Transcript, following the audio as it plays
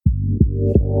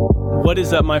What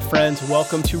is up, my friends?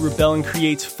 Welcome to Rebel and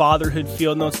Create's Fatherhood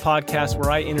Field Notes podcast, where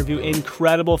I interview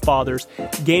incredible fathers,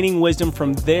 gaining wisdom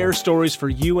from their stories for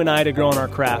you and I to grow in our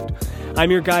craft. I'm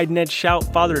your guide, Ned Shout,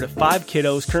 father to 5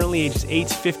 kiddos, currently ages 8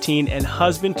 to 15, and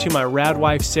husband to my rad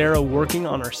wife, Sarah, working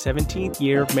on our 17th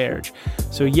year of marriage.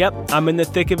 So yep, I'm in the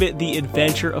thick of it, the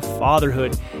adventure of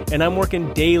fatherhood, and I'm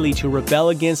working daily to rebel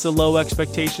against the low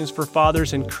expectations for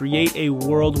fathers and create a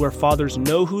world where fathers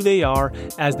know who they are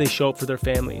as they show up for their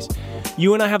families.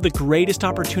 You and I have the greatest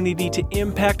opportunity to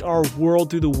impact our world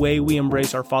through the way we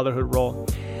embrace our fatherhood role.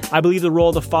 I believe the role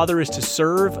of the father is to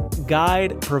serve,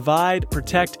 guide, provide,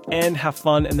 protect, and have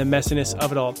fun in the messiness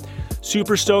of it all.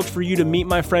 Super stoked for you to meet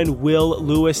my friend Will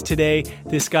Lewis today.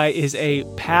 This guy is a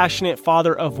passionate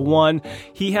father of one.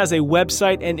 He has a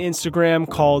website and Instagram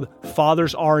called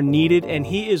Fathers Are Needed, and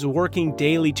he is working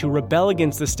daily to rebel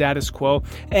against the status quo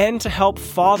and to help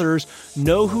fathers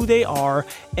know who they are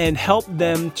and help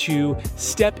them to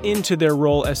step into their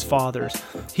role as fathers.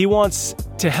 He wants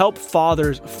to help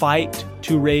fathers fight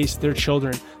to raise their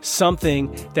children,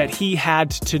 something that he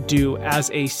had to do as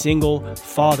a single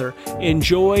father.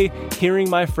 Enjoy hearing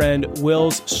my friend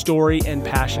Will's story and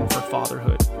passion for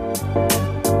fatherhood.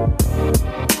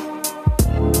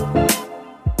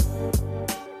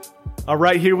 All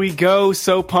right, here we go.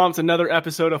 So pumped. Another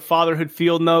episode of Fatherhood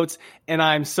Field Notes. And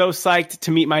I'm so psyched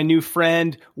to meet my new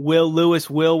friend, Will Lewis.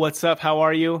 Will, what's up? How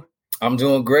are you? I'm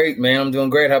doing great, man. I'm doing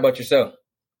great. How about yourself?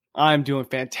 I'm doing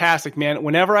fantastic, man.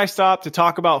 Whenever I stop to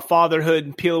talk about fatherhood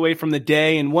and peel away from the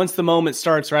day, and once the moment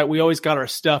starts, right, we always got our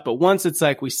stuff. But once it's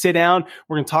like we sit down,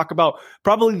 we're going to talk about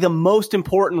probably the most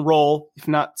important role, if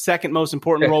not second most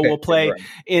important role we'll play right.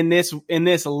 in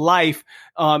this life,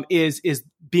 is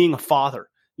being a father.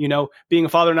 You know, being a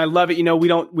father. And I love it. You know, we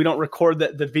don't record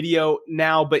the video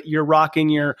now, but you're rocking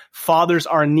your Fathers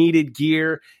Are Needed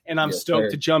gear. And I'm stoked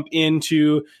to jump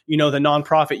into, you know, the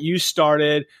nonprofit you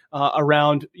started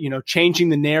around, you know, changing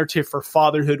the narrative for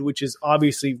fatherhood, which is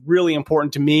obviously really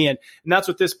important to me. And that's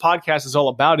what this podcast is all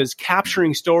about, is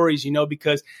capturing stories, you know,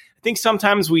 because I think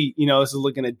sometimes we, you know, this is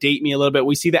going to date me a little bit.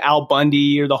 We see the Al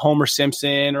Bundy or the Homer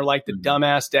Simpson or like the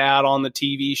dumbass dad on the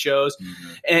TV shows.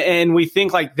 And we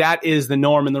think like that is the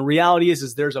norm. And the reality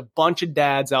is there's a bunch of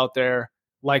dads out there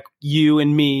like you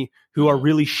and me who are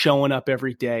really showing up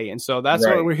every day. And so that's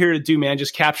what we're here to do, man.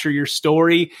 Just capture your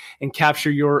story and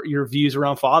capture your views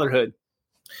around fatherhood.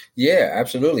 Yeah,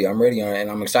 absolutely. I'm ready on it.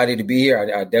 And I'm excited to be here.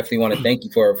 I definitely want to thank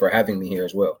you for having me here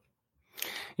as well.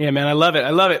 Yeah, man, I love it. I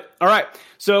love it. All right.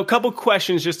 So a couple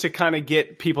questions just to kind of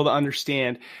get people to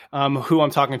understand who I'm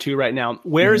talking to right now.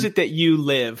 Where is it that you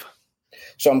live?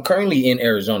 So I'm currently in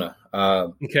Arizona.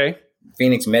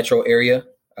 Phoenix metro area.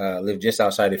 Live just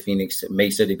outside of Phoenix,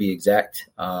 Mesa to be exact.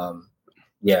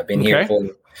 Been here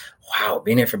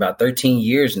for about 13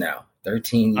 years now.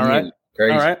 13 All years. Right.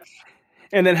 Crazy. All right.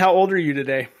 And then how old are you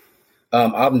today?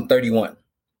 I'm 31.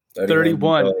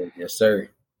 31. Yes, sir.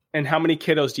 And how many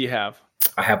kiddos do you have?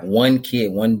 I have one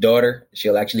kid, one daughter.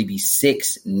 She'll actually be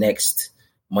 6 next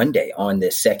Monday on the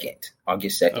 2nd,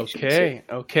 August 2nd.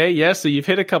 Okay. Yeah. So you've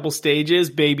hit a couple stages,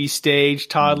 baby stage,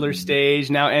 toddler stage,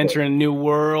 now entering a new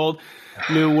world.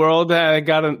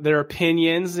 Got their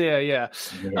opinions. Yeah.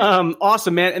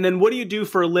 Awesome, man. And then what do you do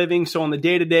for a living? So on the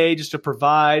day to day, just to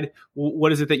provide,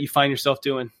 what is it that you find yourself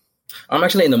doing? I'm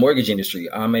actually in the mortgage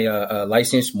industry. I'm a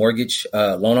licensed mortgage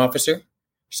loan officer.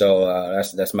 So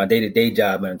that's my day-to-day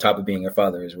job on top of being a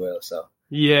father as well. So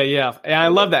yeah. And I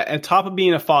love that. On top of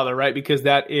being a father, right? Because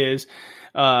that is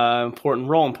important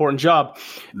role, important job.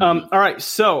 All right.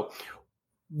 So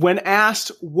when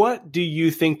asked, what do you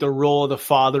think the role of the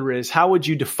father is? How would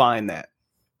you define that?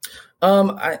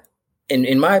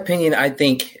 In my opinion, I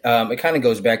think it kind of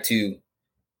goes back to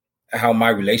how my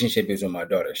relationship is with my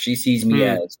daughter. She sees me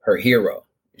as her hero.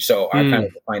 So I kind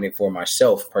of define it for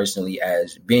myself personally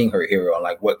as being her hero, and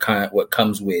like what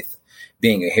comes with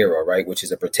being a hero, right? Which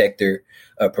is a protector,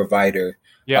 a provider,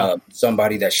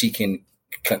 somebody that she can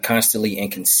constantly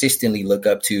and consistently look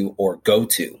up to or go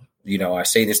to. You know, I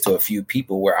say this to a few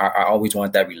people where I always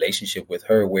want that relationship with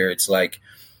her where it's like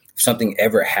if something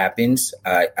ever happens,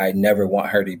 I never want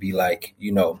her to be like,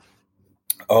 you know,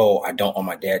 oh, I don't want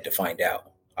my dad to find out.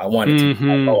 I wanted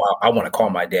to. I want to call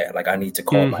my dad. Like I need to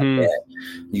call my dad.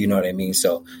 You know what I mean?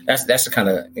 So that's the kind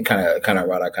of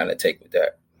route I kind of take with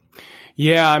that.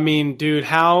 Yeah, I mean, dude,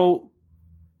 how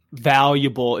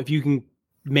valuable if you can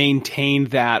maintain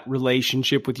that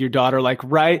relationship with your daughter. Like,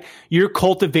 right, you're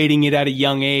cultivating it at a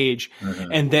young age,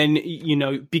 and then you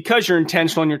know because you're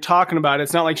intentional and you're talking about it.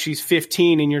 It's not like she's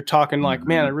 15 and you're talking like,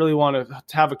 man, I really want to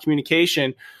have a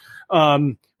communication.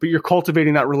 But you're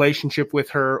cultivating that relationship with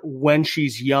her when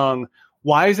she's young.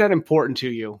 Why is that important to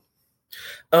you?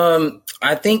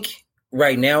 I think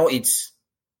right now it's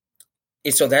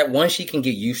so that one, she can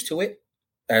get used to it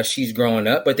as she's growing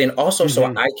up, but then also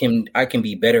so I can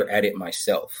be better at it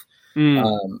myself.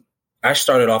 I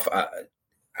started off,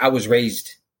 I was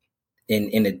raised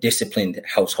in a disciplined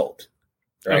household.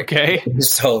 Right. Okay.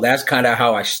 So that's kind of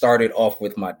how I started off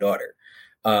with my daughter.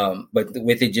 But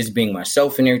with it just being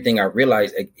myself and everything, I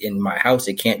realized in my house,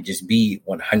 it can't just be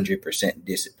 100%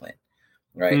 discipline.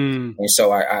 Right. And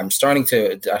so I started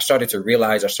to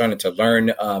realize, I started to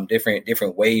learn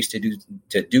different ways to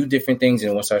do different things.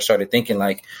 And once I started thinking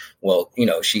like, well,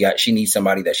 she needs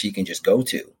somebody that she can just go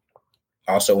to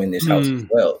also in this house as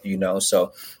well,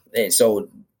 so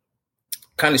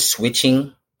kind of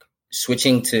switching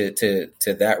to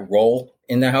that role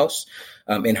in the house,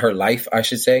 in her life, I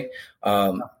should say,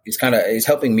 it's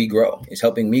helping me grow. It's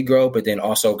helping me grow, but then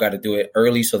also got to do it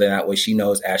early so that way she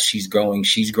knows as she's growing,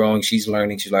 she's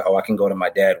learning. She's like, oh, I can go to my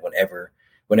dad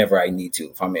whenever I need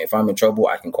to. If I'm in trouble,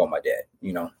 I can call my dad,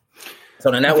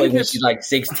 So then that way, when she's like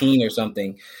 16 or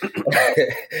something,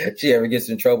 she ever gets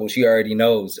in trouble, she already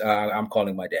knows I'm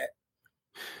calling my dad.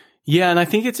 Yeah. And I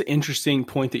think it's an interesting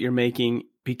point that you're making,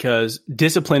 because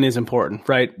discipline is important,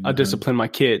 right? I discipline my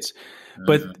kids.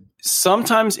 But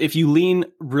sometimes if you lean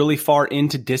really far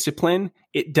into discipline,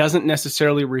 it doesn't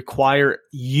necessarily require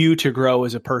you to grow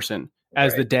as a person,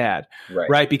 as the dad,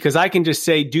 right? Because I can just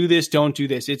say, do this, don't do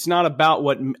this. It's not about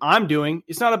what I'm doing.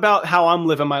 It's not about how I'm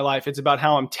living my life. It's about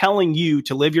how I'm telling you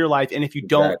to live your life. And if you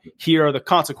don't, here are the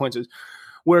consequences.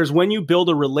 Whereas when you build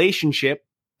a relationship,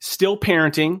 still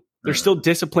parenting, there's still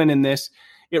discipline in this.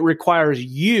 It requires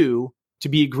you to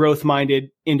be a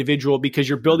growth-minded individual, because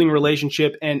you're building a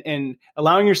relationship and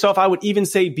allowing yourself, I would even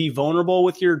say, be vulnerable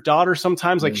with your daughter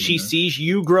sometimes. Like she sees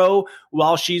you grow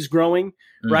while she's growing,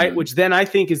 right? Which then I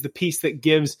think is the piece that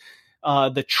gives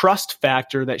the trust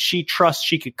factor, that she trusts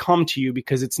she could come to you,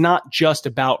 because it's not just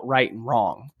about right and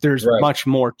wrong. There's much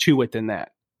more to it than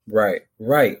that. Right.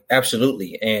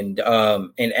 Absolutely. And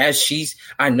as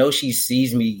I know she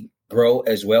sees me grow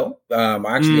as well.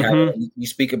 Actually, you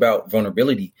speak about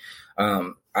vulnerability.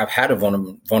 I've had a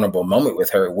vulnerable moment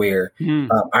with her where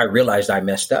I realized I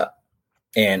messed up,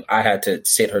 and I had to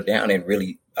sit her down and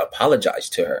really apologize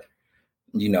to her,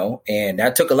 and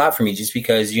that took a lot for me, just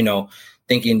because,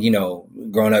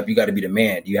 thinking, growing up, you got to be the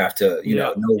man. You have to,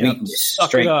 no weakness, suck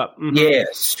strength. It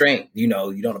up. Strength, you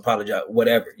don't apologize,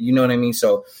 whatever, you know what I mean?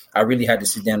 So I really had to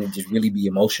sit down and just really be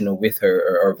emotional with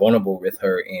her, or vulnerable with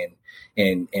her,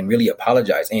 and really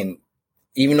apologize. And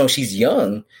even though she's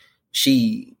young,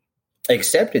 she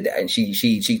accepted that, and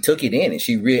she took it in, and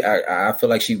I feel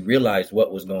like she realized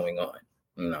what was going on.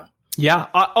 Yeah.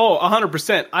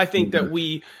 100%. I think that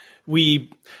we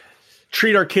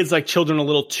treat our kids like children a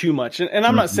little too much, and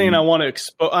I'm not saying I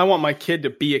want my kid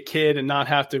to be a kid and not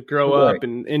have to grow up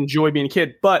and enjoy being a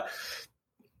kid, but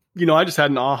I just had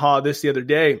an aha the other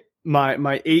day. My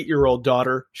 8-year-old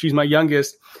daughter, she's my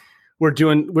youngest. We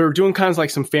were doing kind of like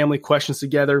some family questions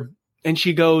together, and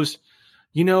she goes,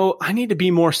 I need to be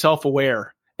more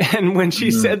self-aware. And when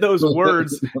she said those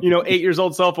words, 8 years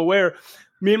old, self-aware,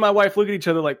 me and my wife look at each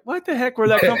other like, what the heck,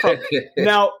 where'd that come from?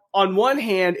 Now, on one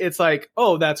hand, it's like,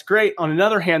 oh, that's great. On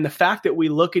another hand, the fact that we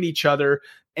look at each other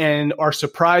and are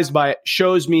surprised by it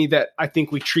shows me that I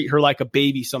think we treat her like a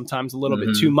baby sometimes, a little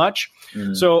bit too much.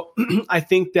 So I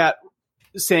think that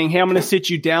saying, hey, I'm going to sit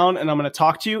you down and I'm going to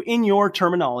talk to you in your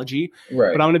terminology,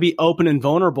 but I'm going to be open and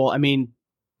vulnerable. I mean,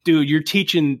 dude, you're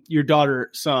teaching your daughter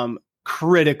some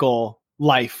critical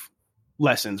life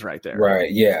lessons right there.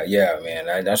 Right. Yeah,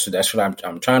 man. That's what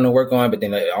I'm trying to work on, but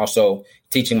then also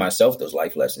teaching myself those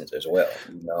life lessons as well,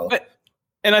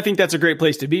 And I think that's a great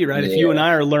place to be, right? Yeah. If you and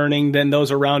I are learning, then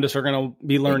those around us are going to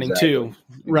be learning too,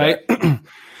 right?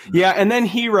 Yeah. And then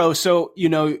hero. So,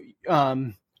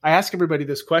 I ask everybody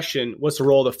this question: what's the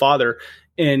role of the father?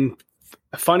 And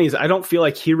funny is, I don't feel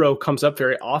like hero comes up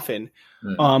very often.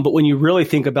 But when you really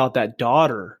think about that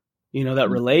daughter, that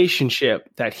relationship,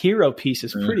 that hero piece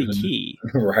is pretty key.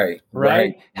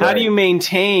 Right. How do you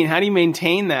maintain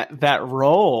that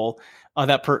role,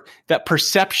 that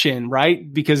perception,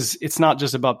 right? Because it's not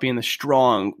just about being the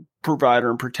strong provider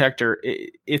and protector.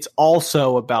 It's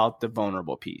also about the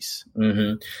vulnerable piece.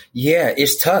 Yeah,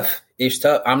 it's tough.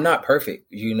 I'm not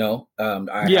perfect, I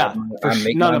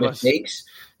make my mistakes,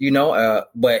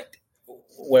 but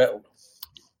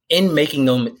in making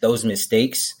those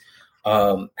mistakes,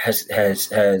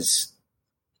 has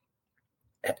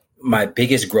my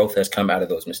biggest growth has come out of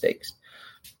those mistakes,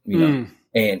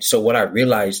 And so what I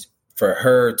realized for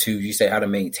her to, you say how to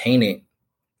maintain it,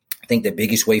 I think the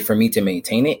biggest way for me to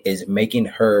maintain it is making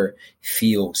her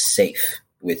feel safe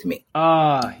with me.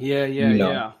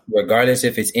 Yeah. Regardless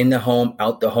if it's in the home,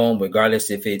 out the home, regardless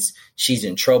if it's she's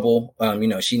in trouble,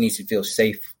 she needs to feel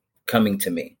safe coming to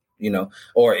me,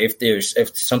 or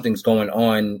if something's going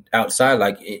on outside,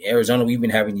 like in Arizona, we've been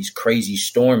having these crazy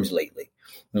storms lately,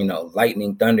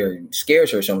 lightning, thunder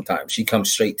scares her sometimes. She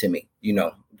comes straight to me,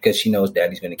 because she knows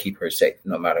daddy's going to keep her safe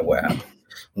no matter what happens.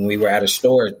 When we were at a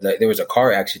store, there was a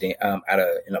car accident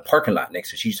in a parking lot next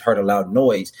to her. She heard a loud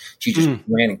noise. She just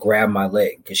ran and grabbed my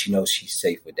leg because she knows she's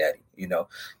safe with daddy,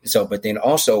 So, but then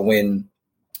also when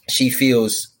she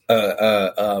feels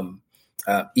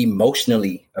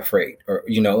emotionally afraid, or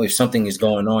if something is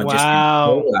going on,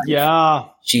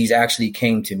 she's actually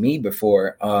came to me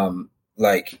before,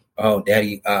 like, oh,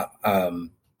 daddy,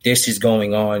 this is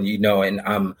going on,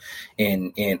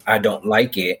 and I don't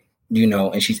like it.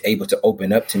 And she's able to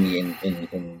open up to me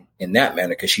in that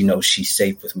manner because she knows she's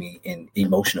safe with me and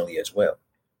emotionally as well.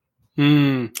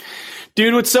 Dude,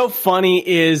 what's so funny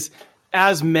is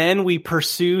as men, we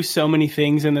pursue so many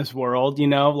things in this world,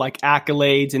 like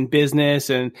accolades and business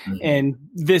and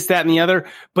this, that, and the other.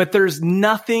 But there's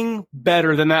nothing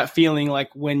better than that feeling, like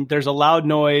when there's a loud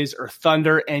noise or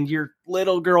thunder and your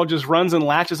little girl just runs and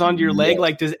latches onto your leg.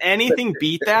 Like, does anything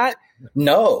beat that?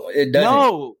 No, it doesn't.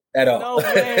 No. At all. No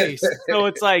way. So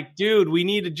it's like, dude, we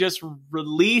need to just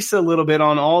release a little bit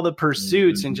on all the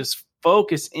pursuits and just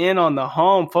focus in on the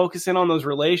home, focus in on those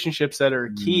relationships that are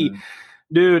key.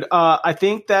 Dude, I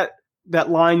think that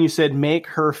line you said, make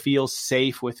her feel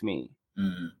safe with me.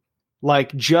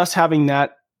 Like just having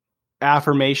that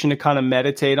affirmation to kind of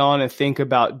meditate on and think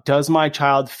about, does my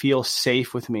child feel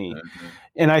safe with me?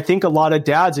 And I think a lot of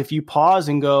dads, if you pause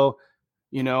and go,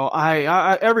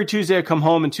 I every Tuesday I come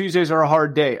home and Tuesdays are a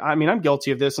hard day. I mean, I'm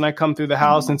guilty of this. And I come through the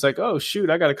house and it's like, oh shoot,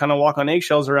 I got to kind of walk on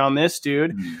eggshells around this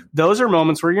dude. Those are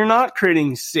moments where you're not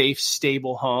creating safe,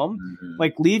 stable home.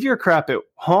 Like leave your crap at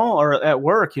home or at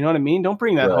work. You know what I mean? Don't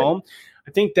bring that home.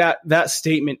 I think that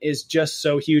statement is just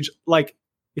so huge. Like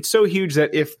it's so huge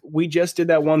that if we just did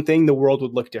that one thing, the world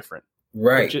would look different.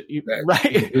 Right.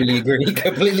 Right.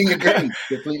 Completely agree.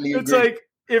 It's like,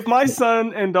 if my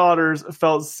son and daughters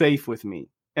felt safe with me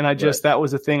and that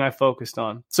was a thing I focused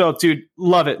on. So dude,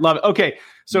 love it. Okay.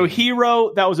 So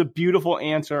hero, that was a beautiful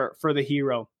answer for the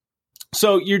hero.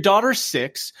 So your daughter's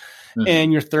 6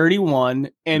 and you're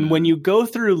 31. And when you go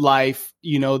through life,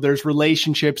 there's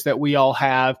relationships that we all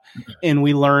have and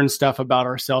we learn stuff about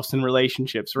ourselves in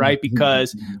relationships, right?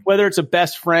 Because whether it's a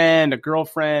best friend, a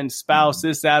girlfriend, spouse,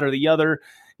 this, that, or the other,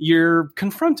 you're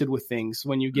confronted with things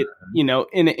when you get, in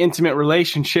an intimate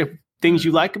relationship, things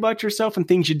you like about yourself and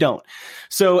things you don't.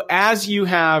 So as you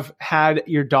have had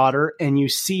your daughter and you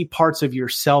see parts of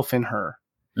yourself in her,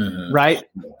 right?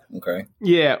 Okay.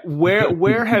 Yeah.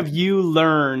 Where have you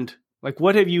learned, like,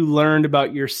 what have you learned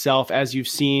about yourself as you've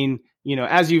seen,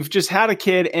 as you've just had a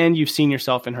kid and you've seen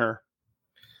yourself in her?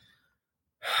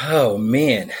 Oh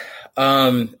man.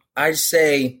 I'd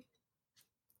say,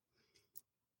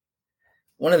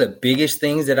 one of the biggest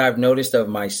things that I've noticed of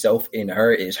myself in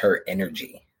her is her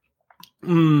energy.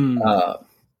 I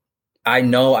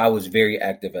know I was very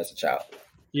active as a child.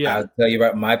 Yeah. I'll tell you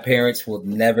right, my parents will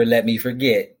never let me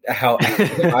forget how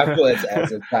active I was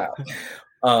as a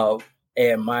child.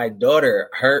 And my daughter,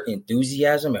 her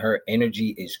enthusiasm and her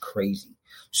energy is crazy.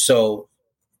 So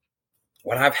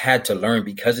what I've had to learn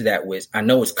because of that was, I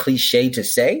know it's cliche to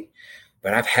say,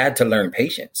 but I've had to learn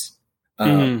patience.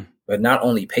 But not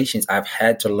only patience, I've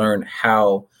had to learn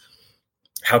how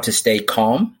to stay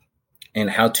calm and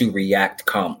how to react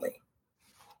calmly,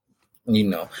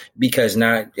 because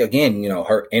now, again,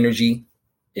 her energy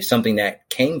is something that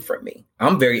came from me.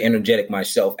 I'm very energetic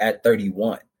myself at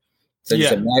 31. So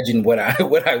just imagine what I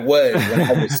was when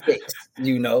I was 6,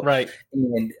 Right.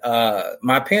 And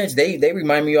my parents, they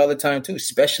remind me all the time too,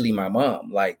 especially my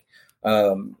mom. Like,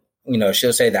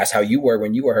 she'll say, that's how you were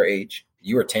when you were her age.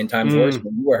 You were 10 times worse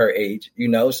when you were her age,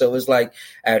 So it's like,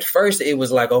 at first it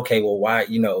was like, okay, well, why,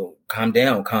 calm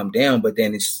down. But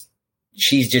then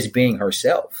she's just being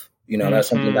herself. That's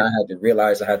something that I had to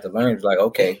realize. I had to learn. It's like,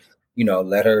 okay,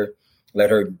 let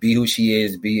her be who she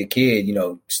is, be a kid,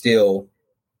 still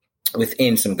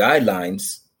within some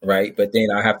guidelines. Right. But then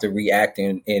I have to react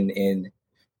and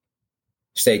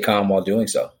stay calm while doing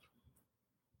so.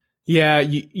 Yeah.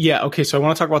 Okay. So I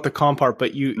want to talk about the calm part,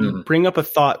 but you bring up a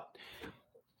thought.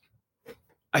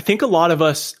 I think a lot of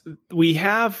us, we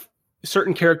have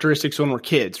certain characteristics when we're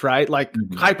kids, right? Like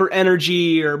hyper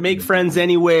energy or make friends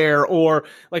anywhere or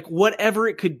like whatever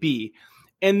it could be.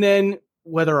 And then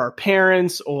whether our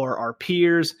parents or our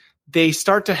peers, they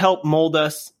start to help mold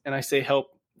us. And I say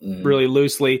help really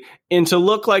loosely, and to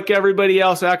look like everybody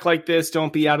else, act like this,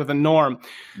 don't be out of the norm.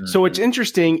 So what's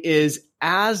interesting is,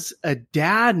 as a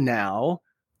dad now,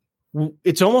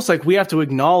 it's almost like we have to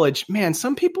acknowledge, man,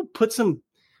 some people put some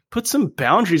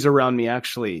boundaries around me,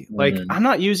 actually. Like, I'm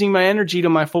not using my energy to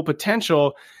my full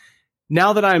potential.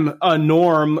 Now that I'm a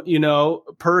norm,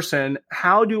 person,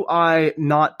 how do I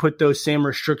not put those same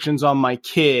restrictions on my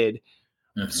kid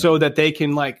so that they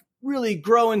can like really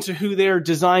grow into who they're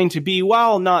designed to be,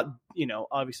 while not,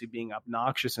 obviously being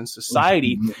obnoxious in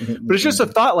society. But it's just a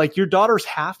thought, like, your daughter's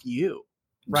half you,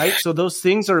 right? So those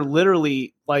things are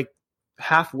literally like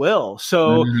half will.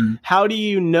 So how do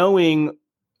you, knowing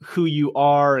who you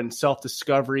are and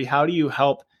self-discovery, how do you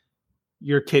help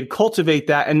your kid cultivate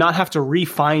that and not have to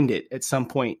re-find it at some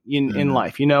point in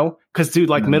life, because dude,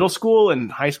 like middle school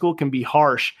and high school can be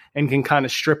harsh and can kind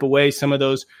of strip away some of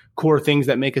those core things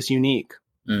that make us unique.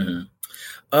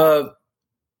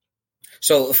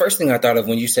 So the first thing I thought of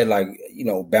when you said, like,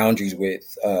 boundaries with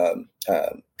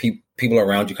people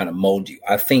around you kind of mold you.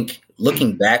 I think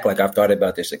looking back, like, I've thought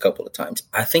about this a couple of times.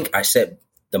 I think I set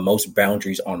the most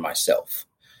boundaries on myself.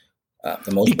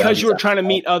 Because you were trying to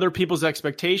meet other people's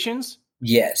expectations?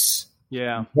 Yes.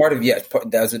 Yeah. That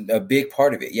was a big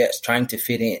part of it. Yes. Trying to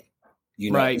fit in,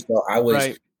 Right. So I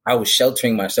was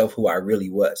sheltering myself, who I really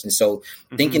was. And so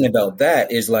thinking about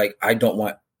that is like, I don't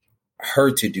want her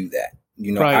to do that.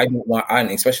 I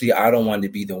don't want to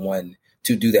be the one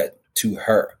to do that to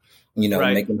her,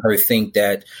 making her think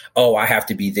that, oh, I have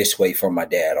to be this way for my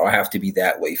dad, or I have to be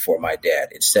that way for my dad,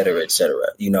 et cetera, et cetera.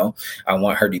 I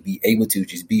want her to be able to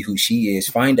just be who she is,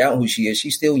 find out who she is.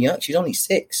 She's still young. She's only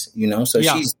 6, so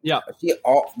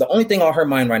the only thing on her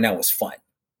mind right now is fun.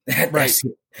 That's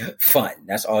fun.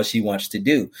 That's all she wants to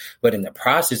do. But in the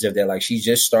process of that, like, she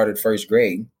just started first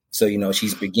grade. So,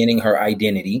 she's beginning her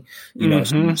identity,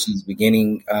 she's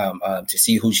beginning to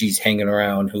see who she's hanging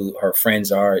around, who her friends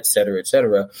are, et cetera, et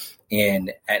cetera.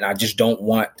 And I just don't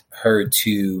want her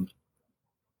to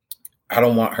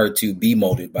be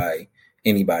molded by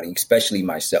anybody, especially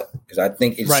myself, because I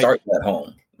think it starts at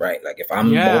home, right? Like, if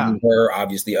I'm molding her,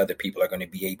 obviously other people are going to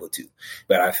be able to.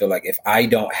 But I feel like if I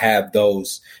don't have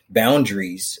those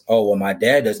boundaries, oh, well, my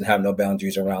dad doesn't have no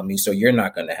boundaries around me, so you're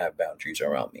not going to have boundaries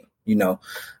around me.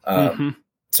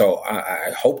 So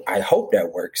I hope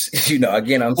that works.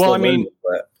 Again, I'm still learning,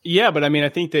 but. Yeah, but I mean, I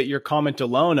think that your comment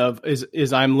alone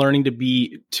is I'm learning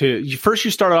first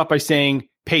you started off by saying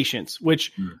patience,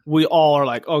 which we all are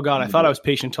like, oh God, I thought I was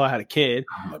patient until I had a kid.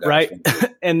 Oh right.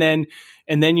 and then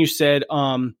you said,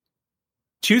 2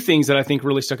 things that I think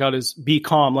really stuck out is be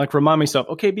calm, like remind myself,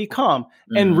 okay, be calm.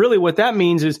 And really what that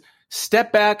means is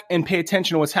step back and pay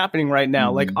attention to what's happening right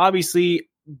now. Like, obviously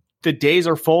the days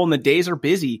are full and the days are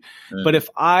busy, but if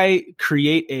I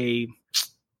create a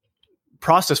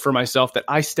process for myself that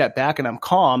I step back and I'm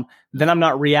calm, then I'm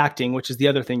not reacting, which is the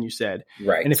other thing you said.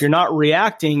 Right. And if you're not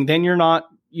reacting, then you're not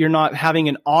having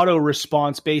an auto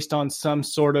response based on some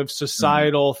sort of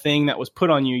societal thing that was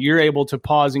put on you. You're able to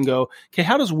pause and go, okay,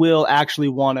 how does Will actually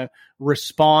want to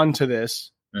respond to this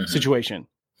situation?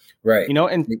 Right.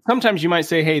 And sometimes you might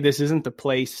say, hey, this isn't the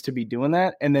place to be doing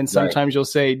that. And then sometimes you'll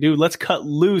say, dude, let's cut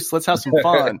loose. Let's have some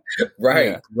fun.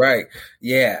 Right.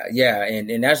 Yeah.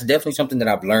 And that's definitely something that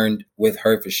I've learned with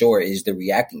her for sure, is the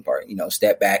reacting part,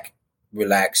 step back,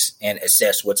 relax, and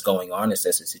assess what's going on,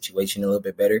 assess the situation a little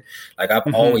bit better. Like,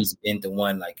 I've always been the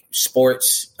one, like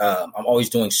sports. I'm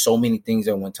always doing so many things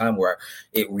at one time where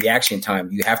reaction time,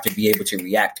 you have to be able to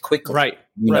react quickly. Right.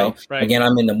 Again,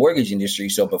 I'm in the mortgage industry.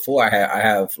 So before I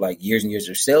have like years and years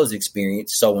of sales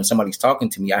experience. So when somebody's talking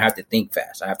to me, I have to think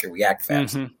fast. I have to react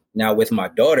fast. Now with my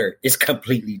daughter, it's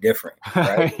completely different.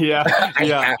 Right?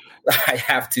 I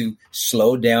have to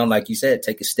slow down. Like you said,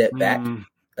 take a step back,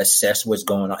 assess what's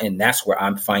going on. And that's where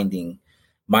I'm finding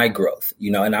my growth,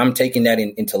 and I'm taking that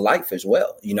into life as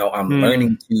well. I'm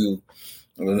learning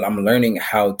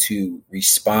how to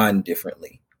respond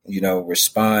differently,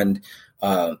 respond.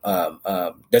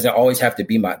 Doesn't always have to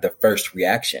be the first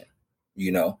reaction,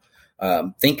 think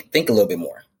a little bit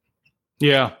more.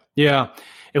 Yeah.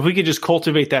 If we could just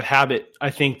cultivate that habit, I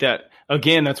think that,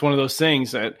 again, that's one of those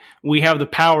things that we have the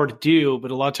power to do, but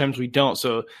a lot of times we don't.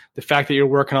 So the fact that you're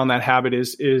working on that habit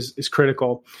is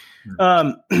critical.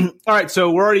 All right.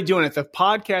 So we're already doing it. The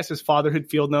podcast is Fatherhood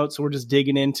Field Notes. So we're just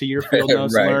digging into your field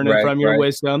notes, learning from your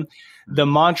wisdom. The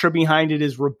mantra behind it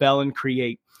is rebel and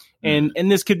create. And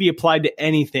this could be applied to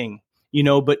anything,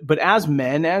 but as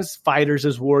men, as fighters,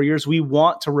 as warriors, we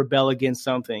want to rebel against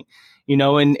something,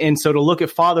 and so to look at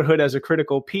fatherhood as a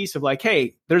critical piece of like,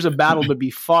 hey, there's a battle to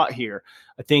be fought here.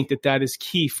 I think that is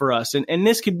key for us. And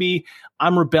this could be,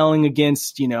 I'm rebelling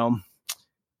against,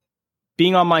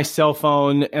 being on my cell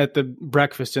phone at the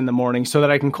breakfast in the morning so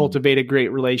that I can cultivate a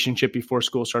great relationship before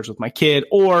school starts with my kid.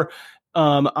 Or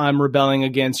I'm rebelling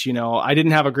against, I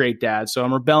didn't have a great dad. So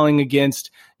I'm rebelling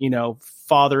against,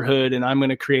 fatherhood, and I'm going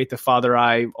to create the father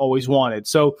I always wanted.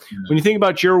 So when you think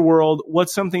about your world,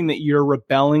 what's something that you're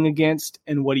rebelling against,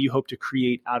 and what do you hope to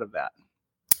create out of that?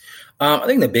 I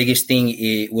think the biggest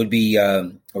thing would be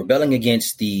rebelling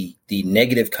against the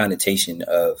negative connotation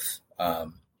of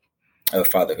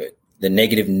fatherhood, the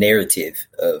negative narrative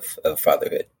of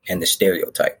fatherhood, and the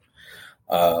stereotype.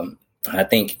 I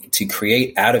think to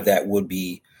create out of that would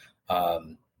be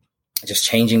just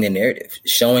changing the narrative,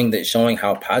 showing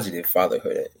how positive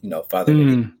fatherhood,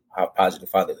 how positive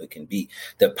fatherhood can be,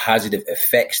 the positive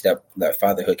effects that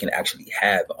fatherhood can actually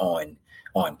have on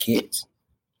kids.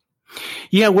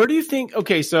 Yeah. Where do you think,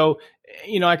 okay, so,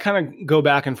 I kind of go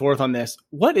back and forth on this.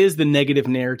 What is the negative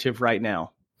narrative right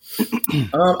now?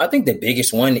 I think the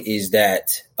biggest one is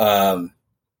that, I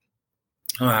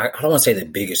don't want to say the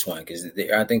biggest one, because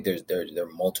I think there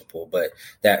are multiple, but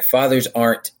that fathers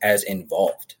aren't as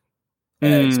involved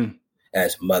as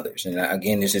mothers. And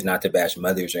again, this is not to bash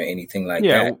mothers or anything like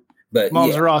that. But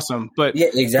moms are awesome. But yeah,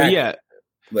 exactly.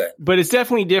 But it's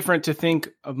definitely different to think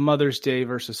of Mother's Day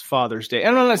versus Father's Day.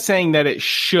 And I'm not saying that it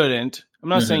shouldn't. I'm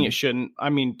not saying it shouldn't. I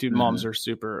mean, dude, moms are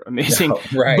super amazing. No,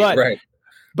 right.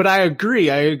 But I agree.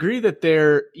 I agree that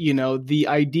the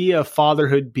idea of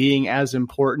fatherhood being as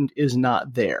important is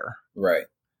not there. Right.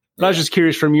 But I was just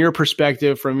curious, from your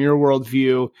perspective, from your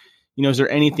worldview, is there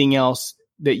anything else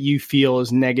that you feel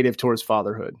is negative towards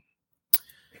fatherhood?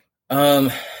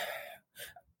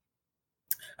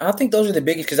 I think those are the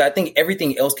biggest, because I think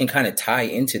everything else can kind of tie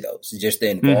into those, just the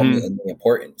involvement and the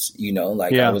importance,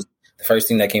 the first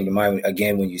thing that came to mind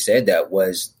again when you said that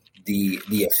was the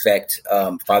effect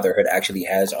fatherhood actually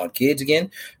has on kids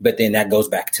again. But then that goes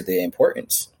back to the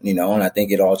importance, and I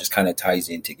think it all just kind of ties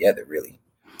in together, really.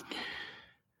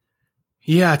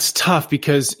 Yeah, it's tough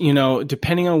because,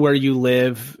 depending on where you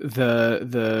live,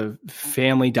 the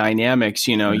family dynamics,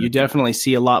 you definitely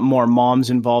see a lot more moms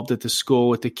involved at the school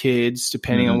with the kids,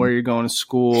 depending on where you're going to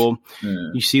school.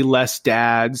 You see less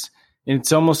dads. And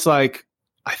it's almost like,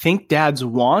 I think dads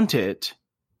want it,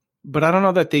 but I don't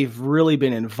know that they've really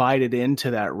been invited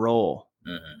into that role.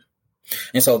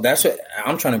 And so that's what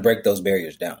I'm trying to break, those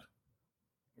barriers down,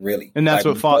 really. And that's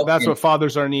what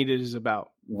Fathers Are Needed is about.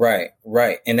 Right.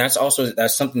 And that's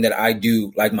something that I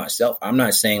do, like myself. I'm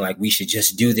not saying like we should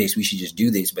just do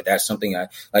this, but that's something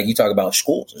like you talk about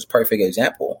schools. It's a perfect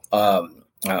example.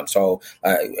 So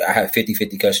I have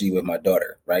 50-50 custody with my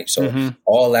daughter, right? So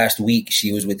all last week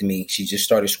she was with me. She just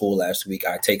started school last week.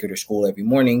 I take her to school every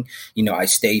morning. I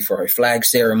stay for her flag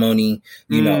ceremony,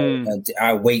 and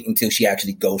I wait until she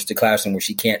actually goes to classroom where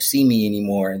she can't see me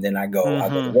anymore. And then I go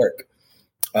to work.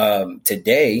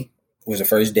 Today was the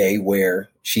first day where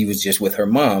she was just with her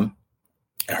mom,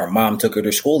 and her mom took her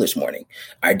to school this morning.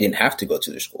 I didn't have to go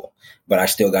to the school, but I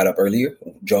still got up earlier,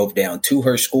 drove down to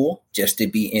her school just to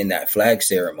be in that flag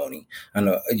ceremony. I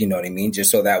know, you know what I mean?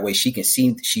 Just so that way she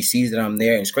sees that I'm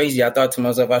there. And it's crazy. I thought to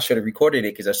myself, I should have recorded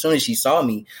it, because as soon as she saw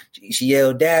me, she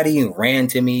yelled, "Daddy," and ran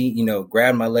to me,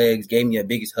 grabbed my legs, gave me a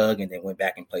biggest hug, and then went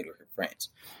back and played with her friends,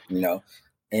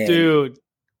 And, dude,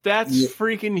 that's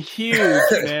freaking huge,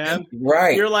 man.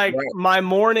 Right. You're like, my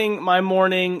morning,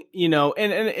 and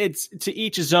it's to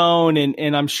each his own.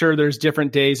 And I'm sure there's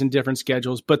different days and different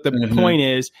schedules. But the point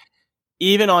is,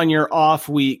 even on your off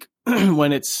week,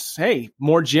 when it's, hey,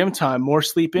 more gym time, more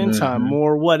sleep in time,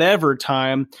 more whatever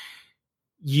time,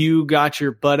 you got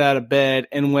your butt out of bed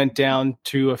and went down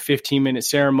to a 15-minute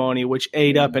ceremony, which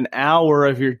ate up an hour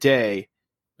of your day.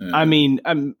 I mean,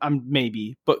 I'm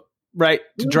maybe, but right,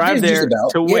 to drive there,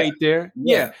 to wait there.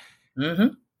 Yeah.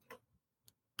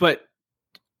 But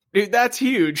dude, that's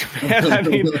huge, man. I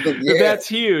mean, that's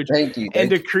huge. Thank you. And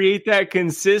to create that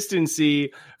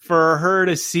consistency for her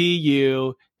to see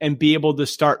you and be able to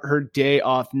start her day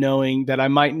off knowing that I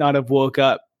might not have woke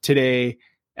up today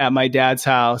at my dad's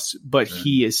house, but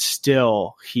he is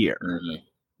still here.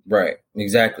 Right.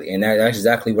 Exactly. And that's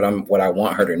exactly what I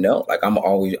want her to know. Like I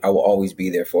will always be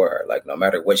there for her. Like no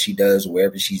matter what she does,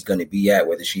 wherever she's going to be at,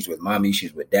 whether she's with mommy,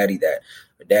 she's with daddy, that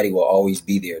her daddy will always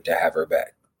be there to have her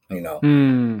back,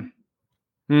 Man.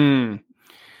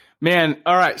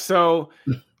 All right. So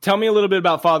tell me a little bit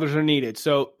about Fathers Are Needed.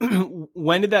 So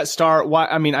when did that start? Why?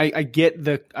 I mean, I get,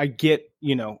 I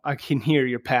can hear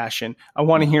your passion. I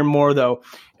want to hear more though.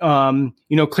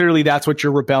 Clearly that's what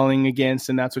you're rebelling against,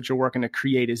 and that's what you're working to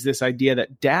create, is this idea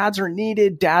that dads are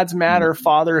needed, dads matter,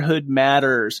 fatherhood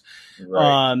matters.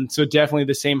 Right. So definitely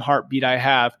the same heartbeat I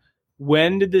have.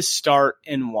 When did this start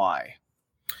and why?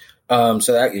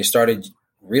 So that it started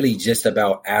really just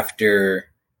about after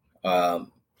the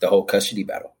whole custody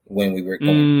battle when we were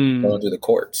going through the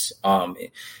courts.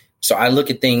 So I look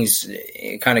at things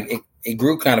it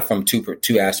grew kind of from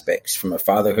two aspects, from a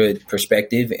fatherhood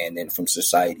perspective and then from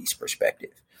society's perspective,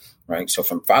 right? So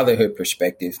from fatherhood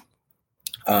perspective,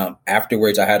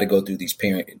 afterwards I had to go through these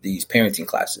parenting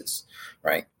classes,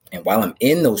 right? And while I'm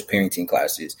in those parenting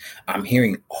classes, I'm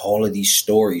hearing all of these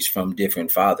stories from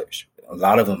different fathers. A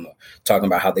lot of them are talking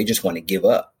about how they just want to give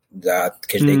up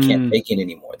because they can't take it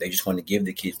anymore. They just want to give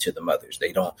the kids to the mothers.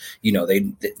 They don't,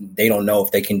 they don't know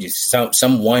if they can just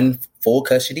someone full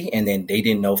custody, and then they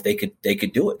didn't know if they could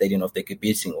do it. They didn't know if they could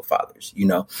be single fathers,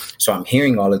 So I'm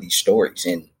hearing all of these stories,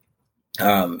 and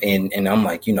I'm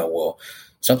like, well,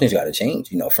 something's got to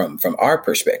change, from our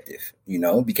perspective,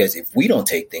 because if we don't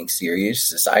take things serious,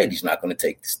 society's not going to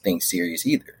take things serious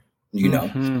either,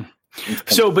 Mm-hmm.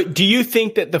 So, but do you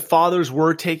think that the fathers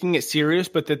were taking it serious,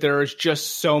 but that there is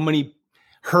just so many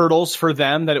hurdles for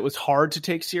them that it was hard to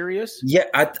take serious? Yeah,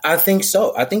 I think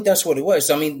so. I think that's what it was.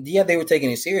 So, I mean, yeah, they were taking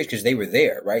it serious because they were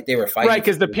there, right? They were fighting. Right,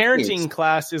 because the parenting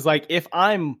class is like, if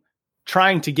I'm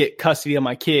trying to get custody of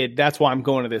my kid, that's why I'm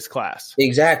going to this class.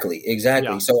 Exactly.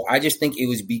 Yeah. So I just think it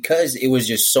was because it was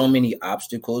just so many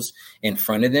obstacles in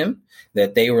front of them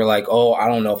that they were like, oh, I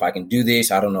don't know if I can do this.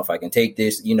 I don't know if I can take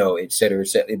this, et cetera, et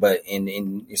cetera. But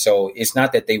so it's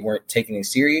not that they weren't taking it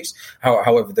serious.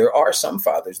 However, there are some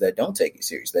fathers that don't take it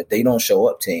serious, that they don't show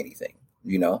up to anything,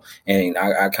 and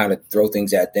I kind of throw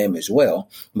things at them as well.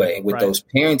 But with those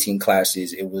parenting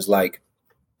classes, it was like,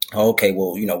 okay,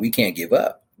 well, we can't give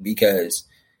up. Because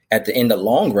in the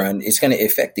long run, it's going to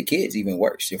affect the kids even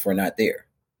worse if we're not there.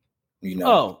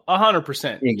 Oh,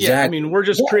 100%. Exactly. Yeah, I mean, we're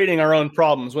just creating our own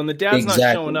problems. When the dad's not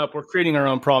showing up, we're creating our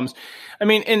own problems. I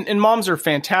mean, and moms are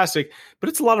fantastic, but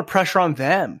it's a lot of pressure on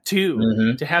them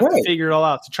too, to have to figure it all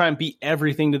out, to try and beat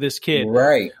everything to this kid.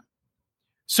 Right.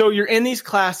 So you're in these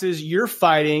classes, you're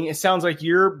fighting. It sounds like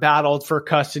your battle for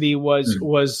custody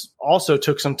was also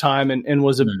took some time and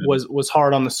was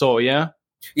hard on the soul. Yeah.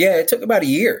 Yeah, it took about a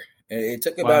year. It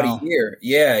took about a year.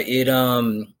 Yeah,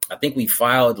 I think we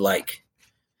filed like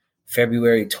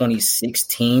February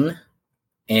 2016,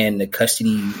 and the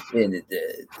custody.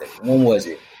 When was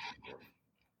it?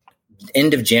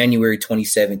 End of January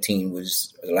 2017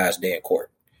 was the last day in court.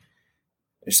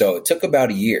 So it took about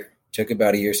a year.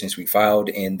 Since we filed,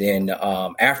 and then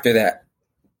after that,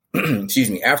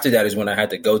 after that is when I had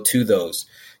to go to those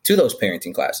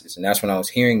parenting classes. And that's when I was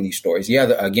hearing these stories. Yeah.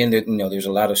 There's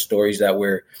a lot of stories that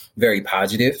were very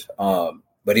positive.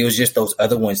 But it was just those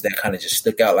other ones that kind of just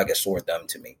stuck out like a sore thumb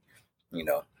to me,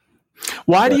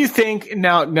 Why do you think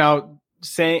now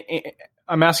saying,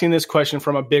 I'm asking this question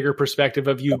from a bigger perspective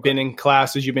of you've been in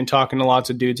classes, you've been talking to lots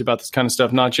of dudes about this kind of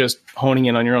stuff, not just honing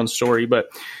in on your own story, but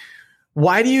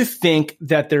why do you think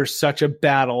that there's such a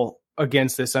battle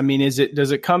against this? I mean,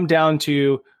 does it come down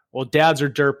to, well, dads are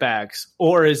dirtbags,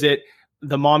 or is it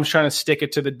the mom's trying to stick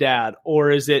it to the dad, or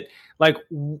is it like,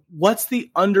 what's the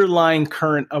underlying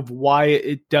current of why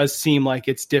it does seem like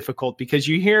it's difficult? Because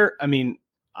you hear, I mean,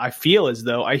 I feel as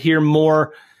though I hear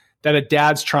more that a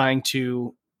dad's trying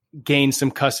to gain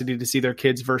some custody to see their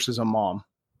kids versus a mom.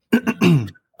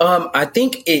 I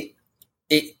think it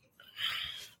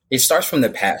starts from the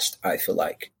past. I feel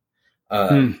like,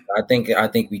 I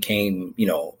think we came,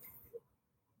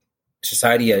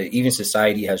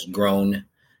 society has grown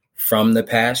from the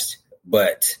past,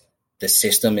 but the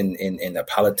system and the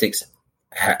politics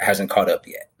hasn't caught up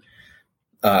yet.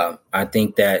 I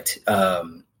think that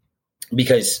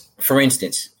because, for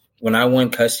instance, when I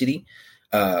won custody,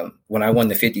 when I won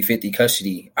the 50-50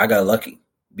 custody, I got lucky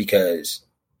because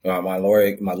my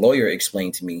lawyer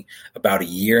explained to me about a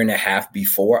year and a half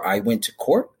before I went to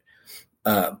court,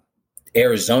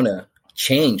 Arizona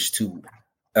changed to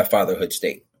a fatherhood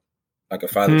state. Like a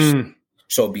father's.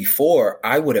 So before,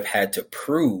 I would have had to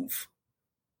prove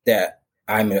that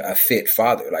I'm a fit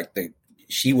father. Like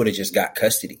she would have just got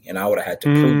custody, and I would have had to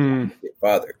prove I'm a fit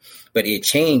father. But it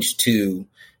changed to,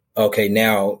 okay,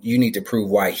 now you need to prove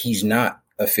why he's not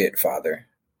a fit father.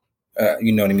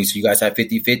 You know what I mean? So you guys have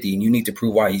 50-50, and you need to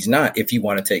prove why he's not if you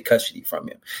want to take custody from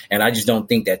him. And I just don't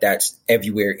think that that's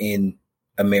everywhere in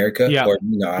America, or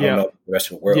I don't know the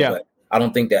rest of the world, but I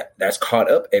don't think that that's caught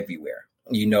up everywhere.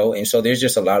 And so there's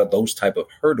just a lot of those type of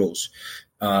hurdles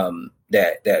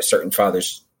that certain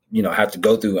fathers, have to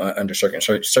go through under certain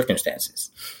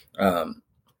circumstances.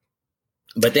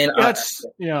 But then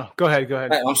go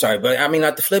ahead. I'm sorry, but I mean,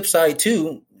 at the flip side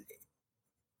too,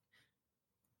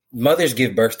 mothers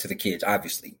give birth to the kids,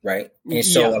 obviously, right? And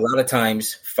so a lot of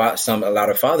times, a lot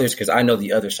of fathers, because I know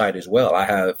the other side as well.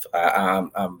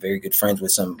 I'm very good friends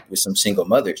with some single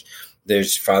mothers.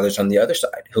 There's fathers on the other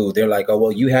side who they're like, oh,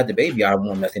 well, you had the baby, I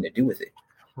want nothing to do with it.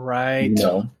 Right. You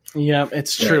know? Yeah,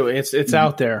 it's true. It's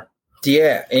out there.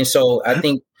 Yeah. And so I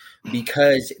think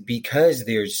because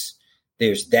there's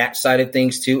that side of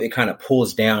things too, it kind of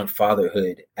pulls down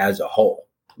fatherhood as a whole,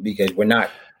 because we're not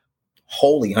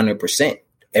wholly 100%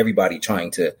 everybody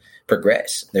trying to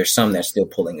progress. There's some that's still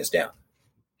pulling us down.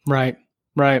 Right.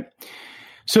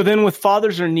 So then with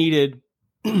Fathers Are Needed,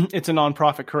 it's a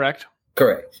nonprofit, correct?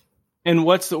 Correct. And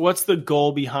what's the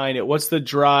goal behind it? What's the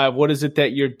drive? What is it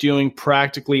that you're doing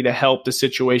practically to help the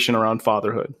situation around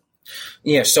fatherhood?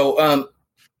 Yeah. So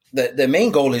the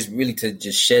main goal is really to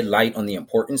just shed light on the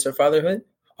importance of fatherhood.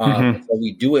 So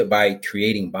we do it by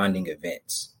creating bonding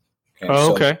events.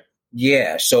 Okay.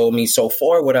 Yeah. So, so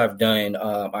far what I've done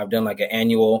like an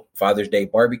annual Father's Day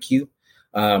barbecue.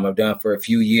 I've done for a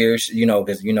few years,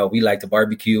 because, we like to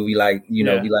barbecue. We like, we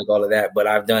like all of that. But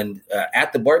I've done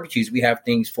at the barbecues, we have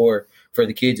things for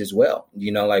the kids as well.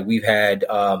 Like we've had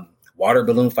water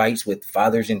balloon fights with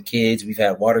fathers and kids. We've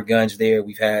had water guns there.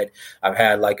 I've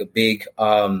had like a big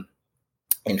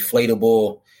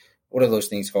inflatable, what are those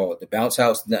things called? The bounce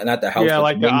house, not the house. Yeah,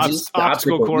 like the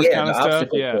obstacle course kind of stuff.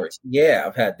 Yeah,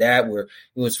 I've had that where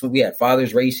we had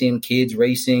fathers racing, kids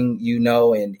racing,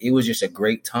 and it was just a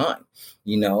great time,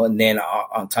 And then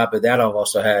on top of that, I've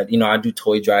also had, I do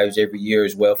toy drives every year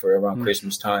as well for around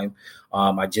Christmas time.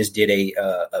 I just did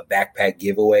a backpack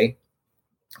giveaway.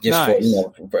 Nice.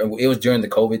 It was during the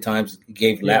COVID times.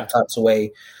 Gave laptops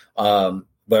away.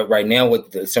 But right now,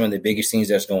 with some of the biggest things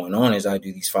that's going on is I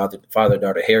do these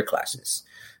father-daughter hair classes.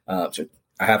 So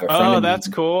I have a friend. Oh, that's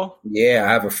cool. Yeah,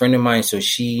 I have a friend of mine. So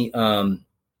she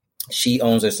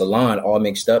owns a salon all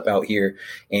mixed up out here.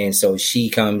 And so she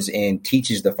comes and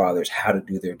teaches the fathers how to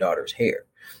do their daughter's hair.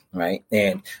 Right.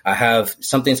 And I have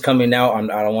something's coming out.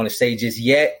 I don't want to say just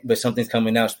yet, but something's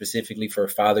coming out specifically for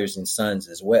fathers and sons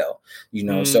as well.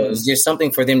 So it's just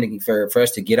something for them for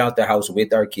us to get out the house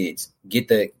with our kids, get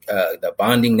the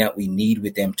bonding that we need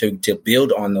with them to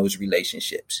build on those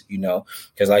relationships,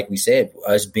 because like we said,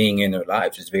 us being in their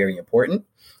lives is very important,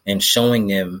 and showing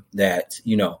them that,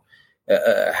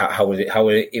 how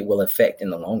it will affect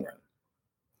in the long run.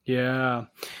 Yeah.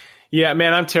 Yeah,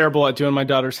 man, I'm terrible at doing my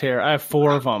daughter's hair. I have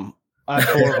 4 of them.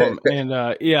 And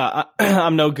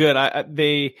I'm no good.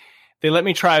 They let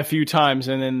me try a few times,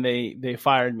 and then they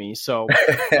fired me. So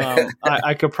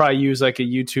I could probably use like a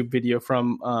YouTube video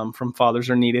from Fathers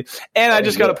Are Needed. And I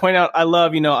just got to point out, I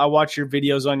love, I watch your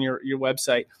videos on your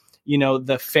website.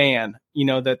 The FAN,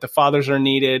 that the Fathers Are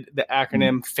Needed, the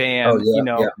acronym FAN.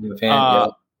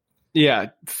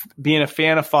 Being a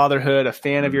fan of fatherhood, a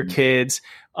fan of your kids.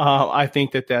 I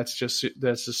think that's just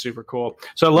super cool.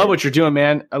 So I love what you're doing,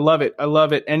 man. I love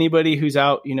it. Anybody who's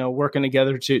out, working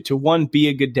together to one, be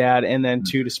a good dad, and then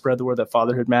 2, to spread the word that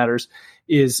fatherhood matters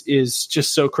is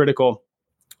just so critical.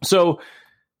 So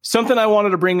something I wanted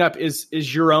to bring up is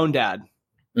your own dad.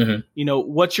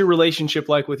 What's your relationship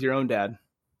like with your own dad?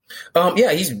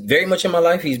 He's very much in my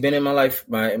life. He's been in my life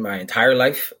my entire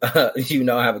life. I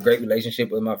have a great relationship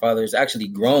with my father. It's actually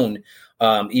grown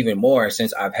even more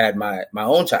since I've had my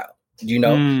own child.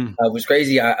 It was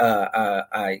crazy.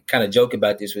 I kind of joke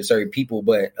about this with certain people,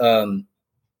 but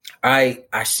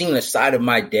I seen a side of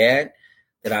my dad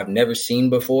that I've never seen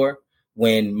before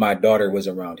when my daughter was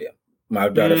around him. My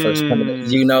daughter first coming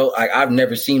in, I've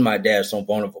never seen my dad so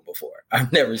vulnerable before.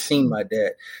 I've never seen my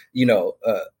dad,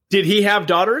 Did he have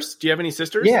daughters? Do you have any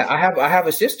sisters? Yeah, I have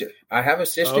a sister.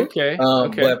 Okay.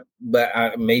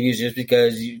 But maybe it's just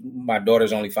because my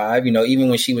daughter's only 5. Even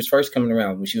when she was first coming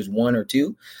around, when she was 1 or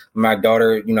 2, my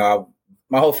daughter,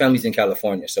 my whole family's in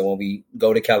California. So when we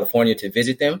go to California to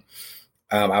visit them,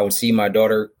 I would see my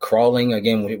daughter crawling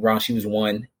again around. She was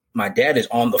 1. My dad is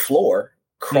on the floor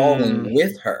crawling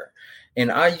with her. And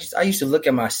I used to look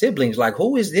at my siblings like,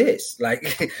 who is this? Like,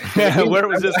 where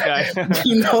was this guy?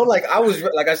 Like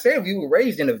I said, we were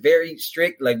raised in a very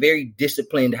strict, like very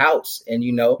disciplined house. And,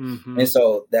 and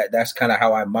so that's kind of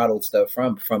how I modeled stuff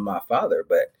from my father.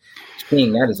 But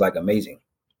seeing that is like amazing.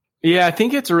 Yeah, I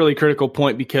think it's a really critical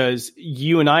point, because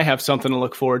you and I have something to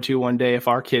look forward to one day if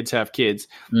our kids have kids,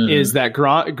 is that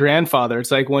grandfather.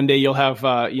 It's like one day you'll have,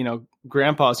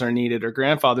 grandpas are needed or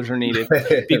grandfathers are needed,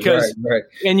 because, right.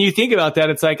 And you think about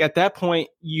that, it's like at that point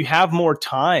you have more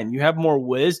time, you have more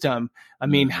wisdom. I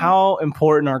mean, how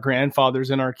important are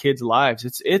grandfathers in our kids'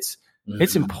 lives? It's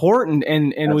important.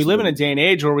 And we live in a day and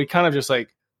age where we kind of just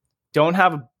like don't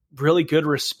have really good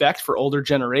respect for older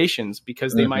generations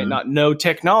because they might not know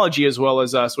technology as well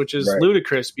as us, which is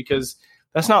ludicrous because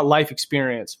that's not life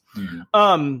experience.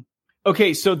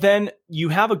 Okay, so then you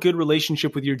have a good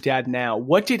relationship with your dad now.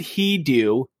 What did he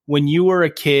do when you were a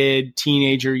kid,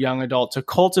 teenager, young adult to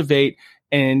cultivate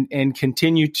and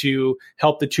continue to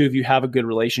help the two of you have a good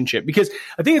relationship? Because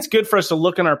I think it's good for us to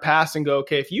look in our past and go,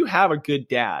 okay, if you have a good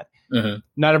dad,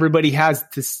 not everybody